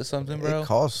price of something, bro. It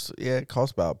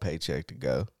costs about a paycheck to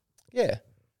go. Yeah.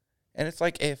 And it's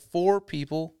like if 4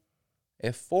 people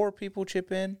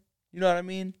chip in, you know what I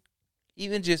mean?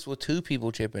 Even just with 2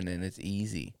 people chipping in, it's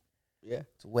easy. Yeah.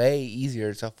 It's way easier.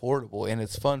 It's affordable, and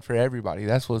it's fun for everybody.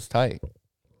 That's what's tight.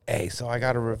 Hey, so I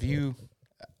got a review.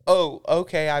 Oh,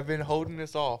 okay. I've been holding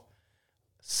this off.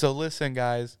 So listen,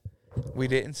 guys. We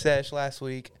didn't sesh last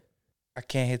week. I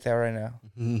can't hit that right now.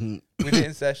 We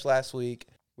didn't sesh last week.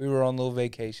 We were on a little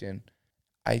vacation.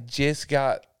 I just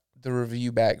got the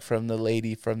review back from the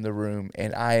lady from the room,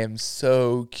 and I am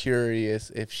so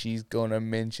curious if she's going to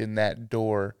mention that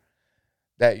door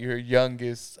that your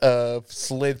youngest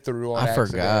slid through on accident.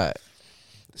 Forgot.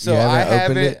 So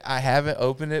I haven't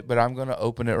opened it, but I'm going to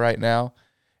open it right now,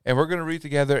 and we're going to read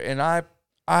together, and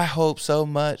I hope so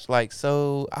much,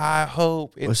 I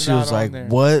hope it's Well, she not was on like, there.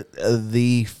 what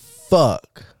the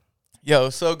fuck? Yo,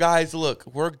 so guys, look,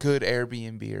 we're good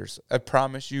Airbnbers. I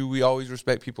promise you, we always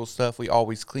respect people's stuff. We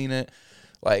always clean it.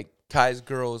 Like, Kai's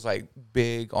girl is, like,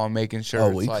 big on making sure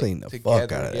it's, we like, cleaned the together.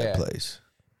 fuck out of that place.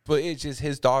 But it's just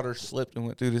his daughter slipped and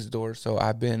went through this door, so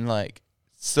I've been, like,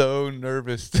 so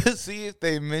nervous to see if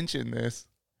they mention this.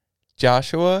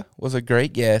 Joshua was a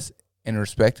great guest and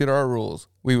respected our rules.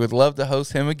 We would love to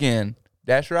host him again.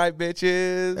 That's right,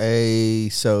 bitches. Hey,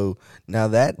 so now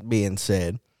that being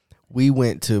said, we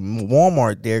went to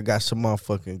Walmart there, got some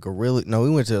motherfucking Gorilla. No, we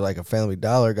went to like a Family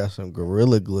Dollar, got some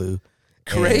Gorilla Glue.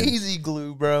 Crazy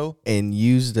glue, bro. And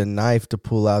used a knife to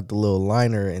pull out the little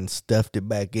liner and stuffed it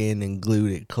back in and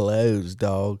glued it closed,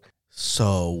 dog.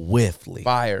 So whiffly.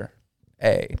 Fire.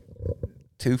 Hey,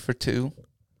 2 for 2.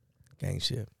 Gang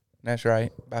shit. That's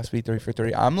right. About to be 3 for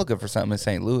 3. I'm looking for something in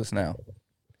St. Louis now.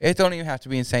 It don't even have to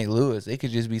be in St. Louis. It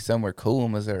could just be somewhere cool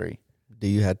in Missouri. Do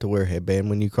you have to wear a headband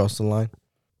when you cross the line?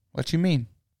 What you mean?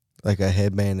 Like a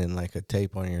headband and like a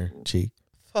tape on your cheek?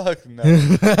 Fuck no.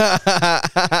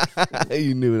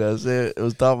 You knew what I said. It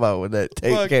was talking about when that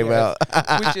tape Fuck came yes.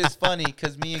 out. Which is funny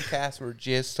because me and Cass were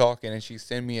just talking, and she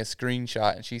sent me a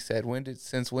screenshot, and she said,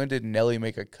 since when did Nelly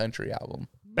make a country album?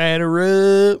 Batter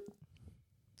up.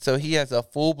 So he has a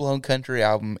full-blown country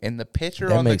album, and the picture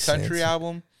That on the makes country sense.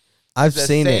 album I've is a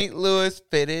seen St. it. Louis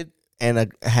fitted. And a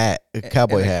hat, a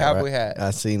cowboy hat. Cowboy right? hat.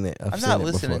 I've seen it. I'm not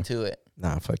listening to it.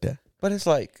 Nah, fuck that. But it's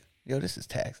like, yo, this is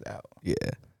taxed out. Yeah.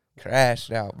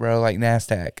 Crashed out, bro, like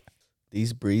NASDAQ.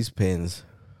 These breeze pins,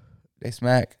 They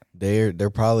smack. they're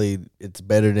probably, it's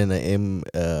better than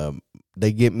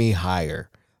they get me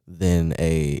higher than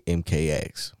a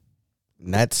MKX.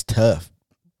 And that's tough.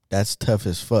 That's tough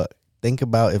as fuck. Think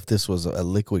about if this was a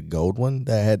liquid gold one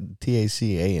that had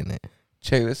THCA in it.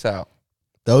 Check this out.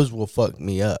 Those will fuck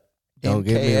me up. Don't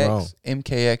get me wrong.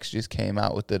 MKX just came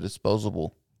out with the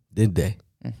disposable. Did they?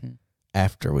 Mm-hmm.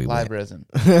 After we Live went. resin.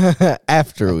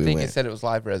 After I we think went. it said it was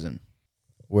live resin.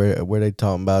 Where they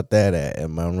talking about that at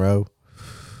Monroe?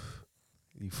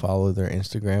 You follow their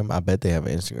Instagram? I bet they have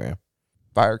an Instagram.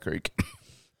 Fire Creek.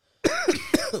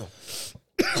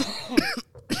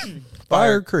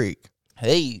 Fire Creek.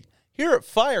 Hey, here at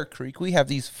Fire Creek, we have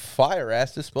these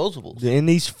fire-ass disposables. And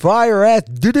these fire ass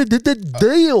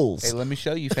deals. Hey, let me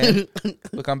show you, fam.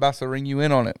 Look, I'm about to ring you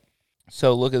in on it.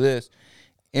 So look at this.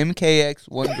 MKX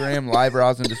 1 gram live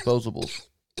rosin disposables.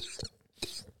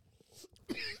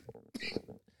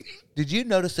 Did you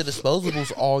notice the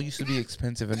disposables all used to be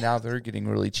expensive and now they're getting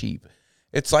really cheap?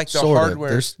 It's like the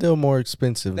hardware. They're still more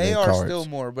expensive They than are cards. still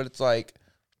more, but it's like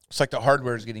the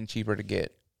hardware is getting cheaper to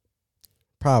get.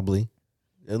 Probably.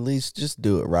 At least just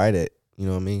do it right you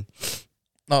know what I mean?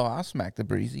 Oh, I'll smack the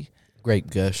breezy. Grape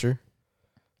gusher.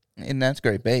 And that's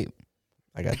great bait.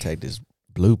 I gotta take this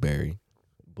blueberry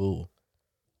bull.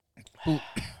 Hello,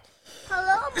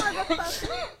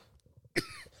 motherfucker.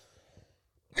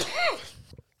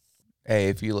 Hey,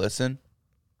 if you listen,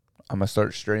 I'm gonna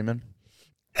start streaming.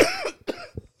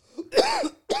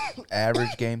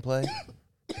 Average gameplay.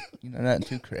 You know, nothing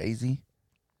too crazy.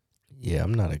 Yeah,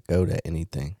 I'm not a goat at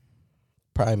anything.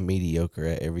 Probably mediocre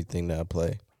at everything that I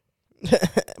play.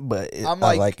 But I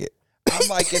like it. I'm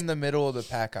like in the middle of the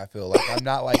pack, I feel like. I'm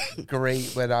not like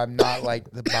great, but I'm not like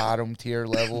the bottom tier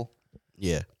level.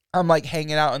 Yeah. I'm like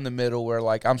hanging out in the middle where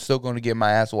like I'm still going to get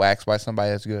my ass waxed by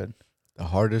somebody that's good. The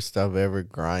hardest I've ever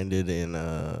grinded in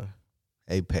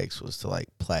Apex was to like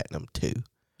Platinum 2.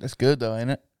 That's good though,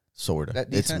 ain't it? Sorta. That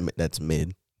decent? That's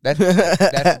mid. That's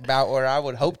about where I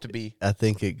would hope to be. I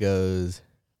think it goes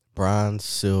bronze,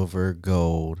 silver,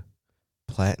 gold,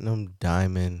 platinum,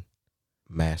 diamond,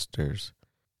 masters,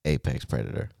 Apex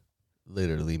Predator.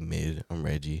 Literally mid. I'm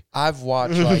Reggie. I've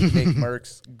watched like Nick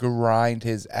Merckx grind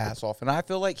his ass off, and I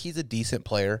feel like he's a decent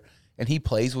player, and he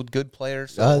plays with good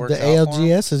players. So it works the out for him.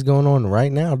 ALGS is going on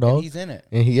right now, dog. And he's in it.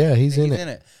 And he's in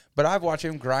it. But I've watched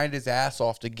him grind his ass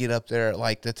off to get up there at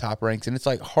like the top ranks, and it's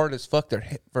like hard as fuck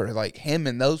for like him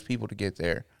and those people to get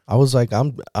there. I was like,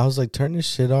 turn this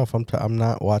shit off. I'm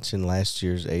not watching last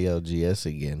year's ALGS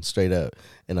again, straight up.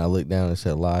 And I looked down and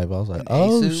said live. I was like, And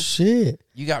oh Asu, shit.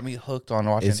 You got me hooked on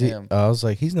watching him. I was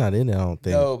like, he's not in it, I don't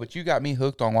think. No, but you got me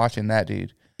hooked on watching that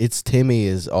dude. It's Timmy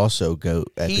is also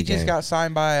GOAT at He the just game. got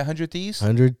signed by 100 Thieves.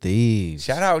 100 Thieves.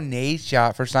 Shout out Nade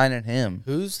Shot for signing him.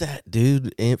 Who's that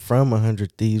dude from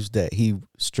 100 Thieves that he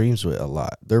streams with a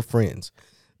lot? They're friends.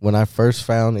 When I first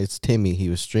found it's Timmy, he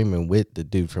was streaming with the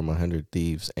dude from 100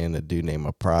 Thieves and a dude named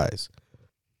Prize.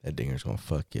 That dinger's gonna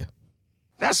fuck you.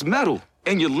 That's metal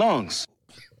in your lungs.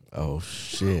 Oh,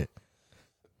 shit.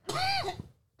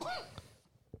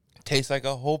 Tastes like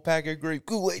a whole pack of grape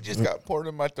Kool-Aid just got poured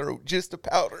in my throat. Just a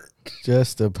powder.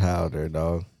 Just a powder,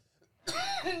 dog.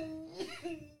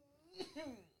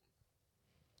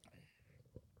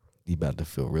 You about to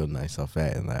feel real nice off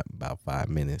that in like about 5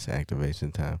 minutes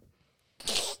activation time.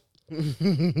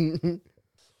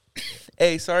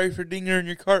 Hey, sorry for dingering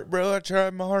your cart, bro. I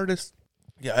tried my hardest.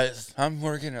 Guys, I'm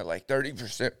working at like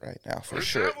 30% right now for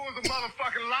sure. was a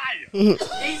motherfucking liar.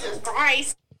 Jesus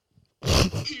Christ.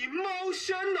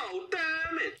 Emotional,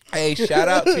 damn it. Hey, shout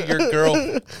out to your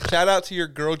girl. Shout out to your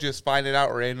girl just finding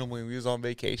out randomly when we was on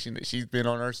vacation that she's been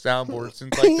on our soundboard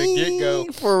since like the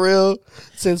get-go. For real.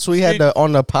 Since we had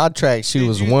on the pod track, she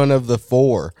was one of the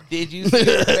 4. Did you see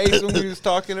her face when we was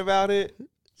talking about it?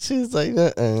 She was like,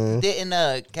 uh-uh.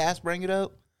 Didn't Cass bring it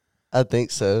up? I think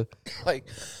so. Like,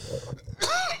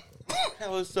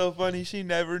 that was so funny. She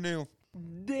never knew.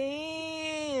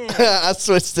 I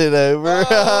switched it over.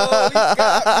 Oh, he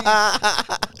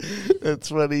got That's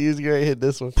funny. You was going to hit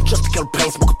this one. Just to get a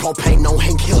pain, smoke a propane, no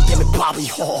Hank Hill, damn it, Bobby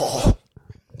Hall.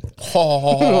 I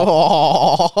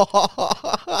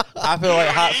feel like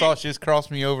hot sauce just crossed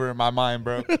me over in my mind,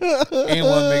 bro. And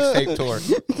one mixtape tour.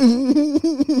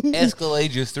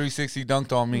 Escalade just 360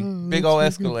 dunked on me. Big old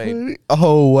Escalade.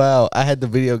 Oh, wow. I had the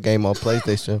video game on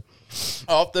PlayStation.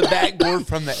 Off the backboard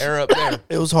from the air up there.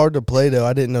 It was hard to play, though.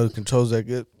 I didn't know the controls that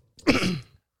good.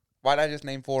 Why'd I just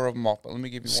name 4 of them off? But let me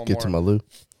give you one Skip to more. Malou.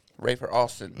 Rafer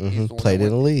Austin. He's the one Played that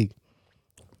in a went. league.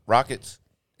 Rockets.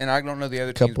 And I don't know the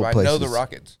other teams, Couple but I know the places.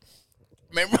 Rockets.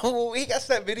 Remember when he got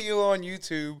that video on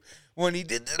YouTube when he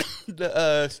did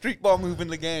the street ball move in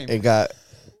the game? It got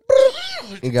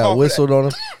Call for whistled that. on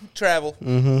him. Travel.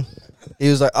 He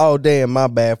was like, oh, damn, my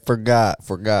bad.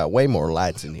 Forgot. Way more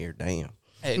lights in here. Damn.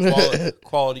 Hey,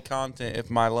 quality content. If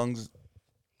my lungs in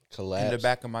the Collapse.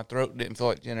 back of my throat didn't feel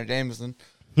like Jenna Jameson.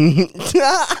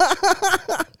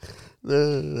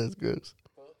 That's gross.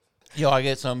 Yo, I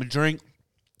get something to drink.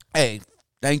 Hey,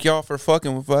 thank y'all for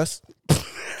fucking with us.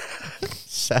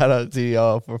 Shout out to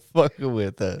y'all for fucking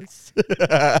with us.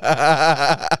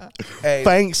 Hey,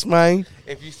 Thanks, man.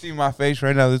 if you see my face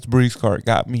right now, this breeze cart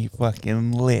got me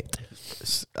fucking lit.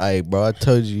 Hey, bro, I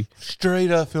told you.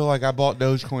 Straight up feel like I bought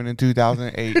Dogecoin in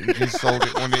 2008 and just sold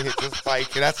it when it hit the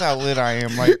spike. That's how lit I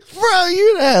am. Like, Bro,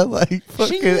 you had like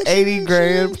fucking 80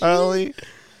 grand probably.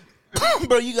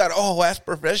 bro, you got a whole ass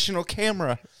professional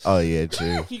camera. Oh, yeah,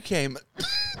 true. You came.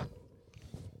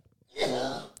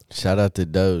 Shout out to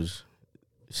Doge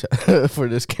for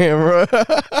this camera.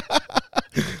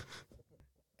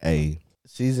 Hey,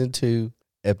 season 2,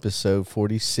 episode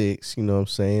 46. You know what I'm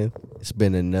saying? It's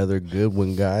been another good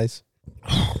one, guys.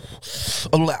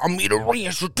 Allow me to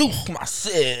reintroduce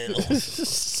myself.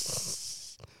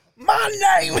 My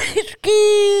name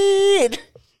is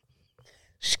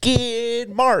Skid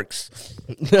Marks.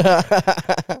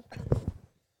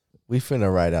 We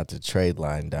finna write out the trade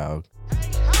line, dog.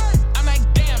 I'm like,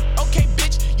 damn, okay,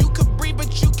 bitch, you could breathe,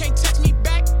 but you can't text me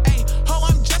back. Hey, ho,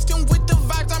 I'm Justin with the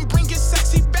vibes, I'm bringing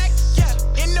sexy back. Yeah,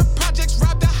 in the projects,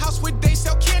 rob the house where they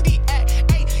sell candy at.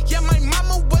 Hey, yeah, my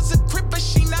mama was a crip, but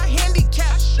she not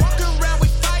handicapped. Walk around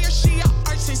with fire, she out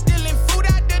arts and stealing food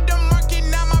out of the market.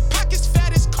 Now my pockets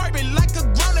fat as carpet, like a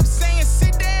grown up saying,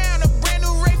 sit down. A brand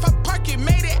new Wraith, I park it,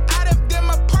 made it out of them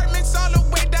apartments all the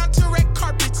way down to red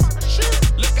carpets.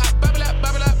 Look, I bubble up,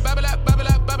 bubble up, bubble up, bubble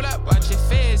up, bubble up. Watch your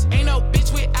fizz. Ain't no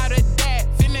bitch without a dad.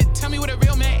 Finna tell me what a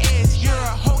real man is. You're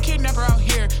a whole kidnapper out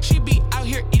here. She be out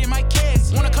here eating my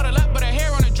kids. Wanna cuddle up, but her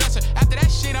hair on a dresser. After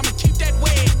that shit, I'ma keep that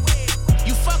wig.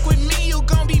 You fuck with me, you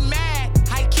gon' be mad.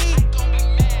 High key.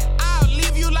 I'll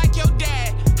leave you like your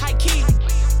dad. High key.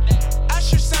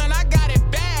 Usher son, I got it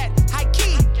bad. High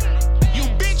key. You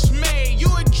bitch made, you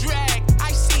a drag.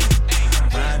 I see.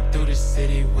 Ride through the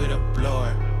city with a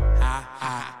blower.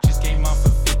 Just came off a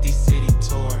 50 city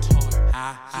tour.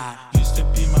 Used to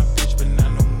be my bitch, but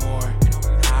not no more.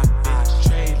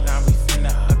 Trade line, we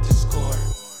finna up the score.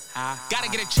 Gotta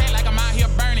get a check like I'm out here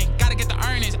burning. Gotta get the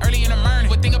earnings early in the morning.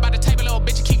 What thing about the table, little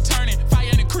bitch, you keep turning. Fire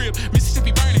in the crib,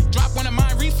 Mississippi burning. Drop one of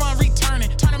mine, refund, returning.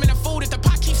 Turn them into food if the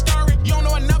pot keeps stirring. You don't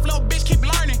know enough, little bitch, keep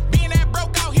learning. Being that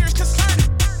broke out here is concerning.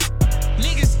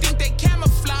 Niggas think they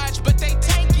camouflage, but they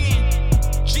tanking.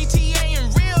 GTA in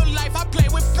real life, I play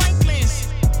with Franklins.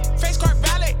 Face card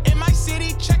ballot in my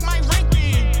city, check my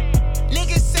ranking.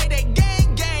 Niggas say they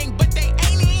gang, but they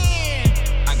ain't in.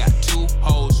 I got 2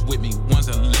 hoes with me, one's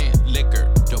a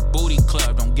liquor. The booty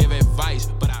club don't give advice,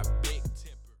 but I big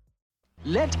tipper.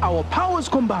 Let our powers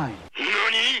combine.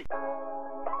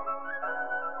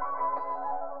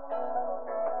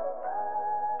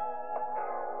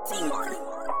 Teamwork.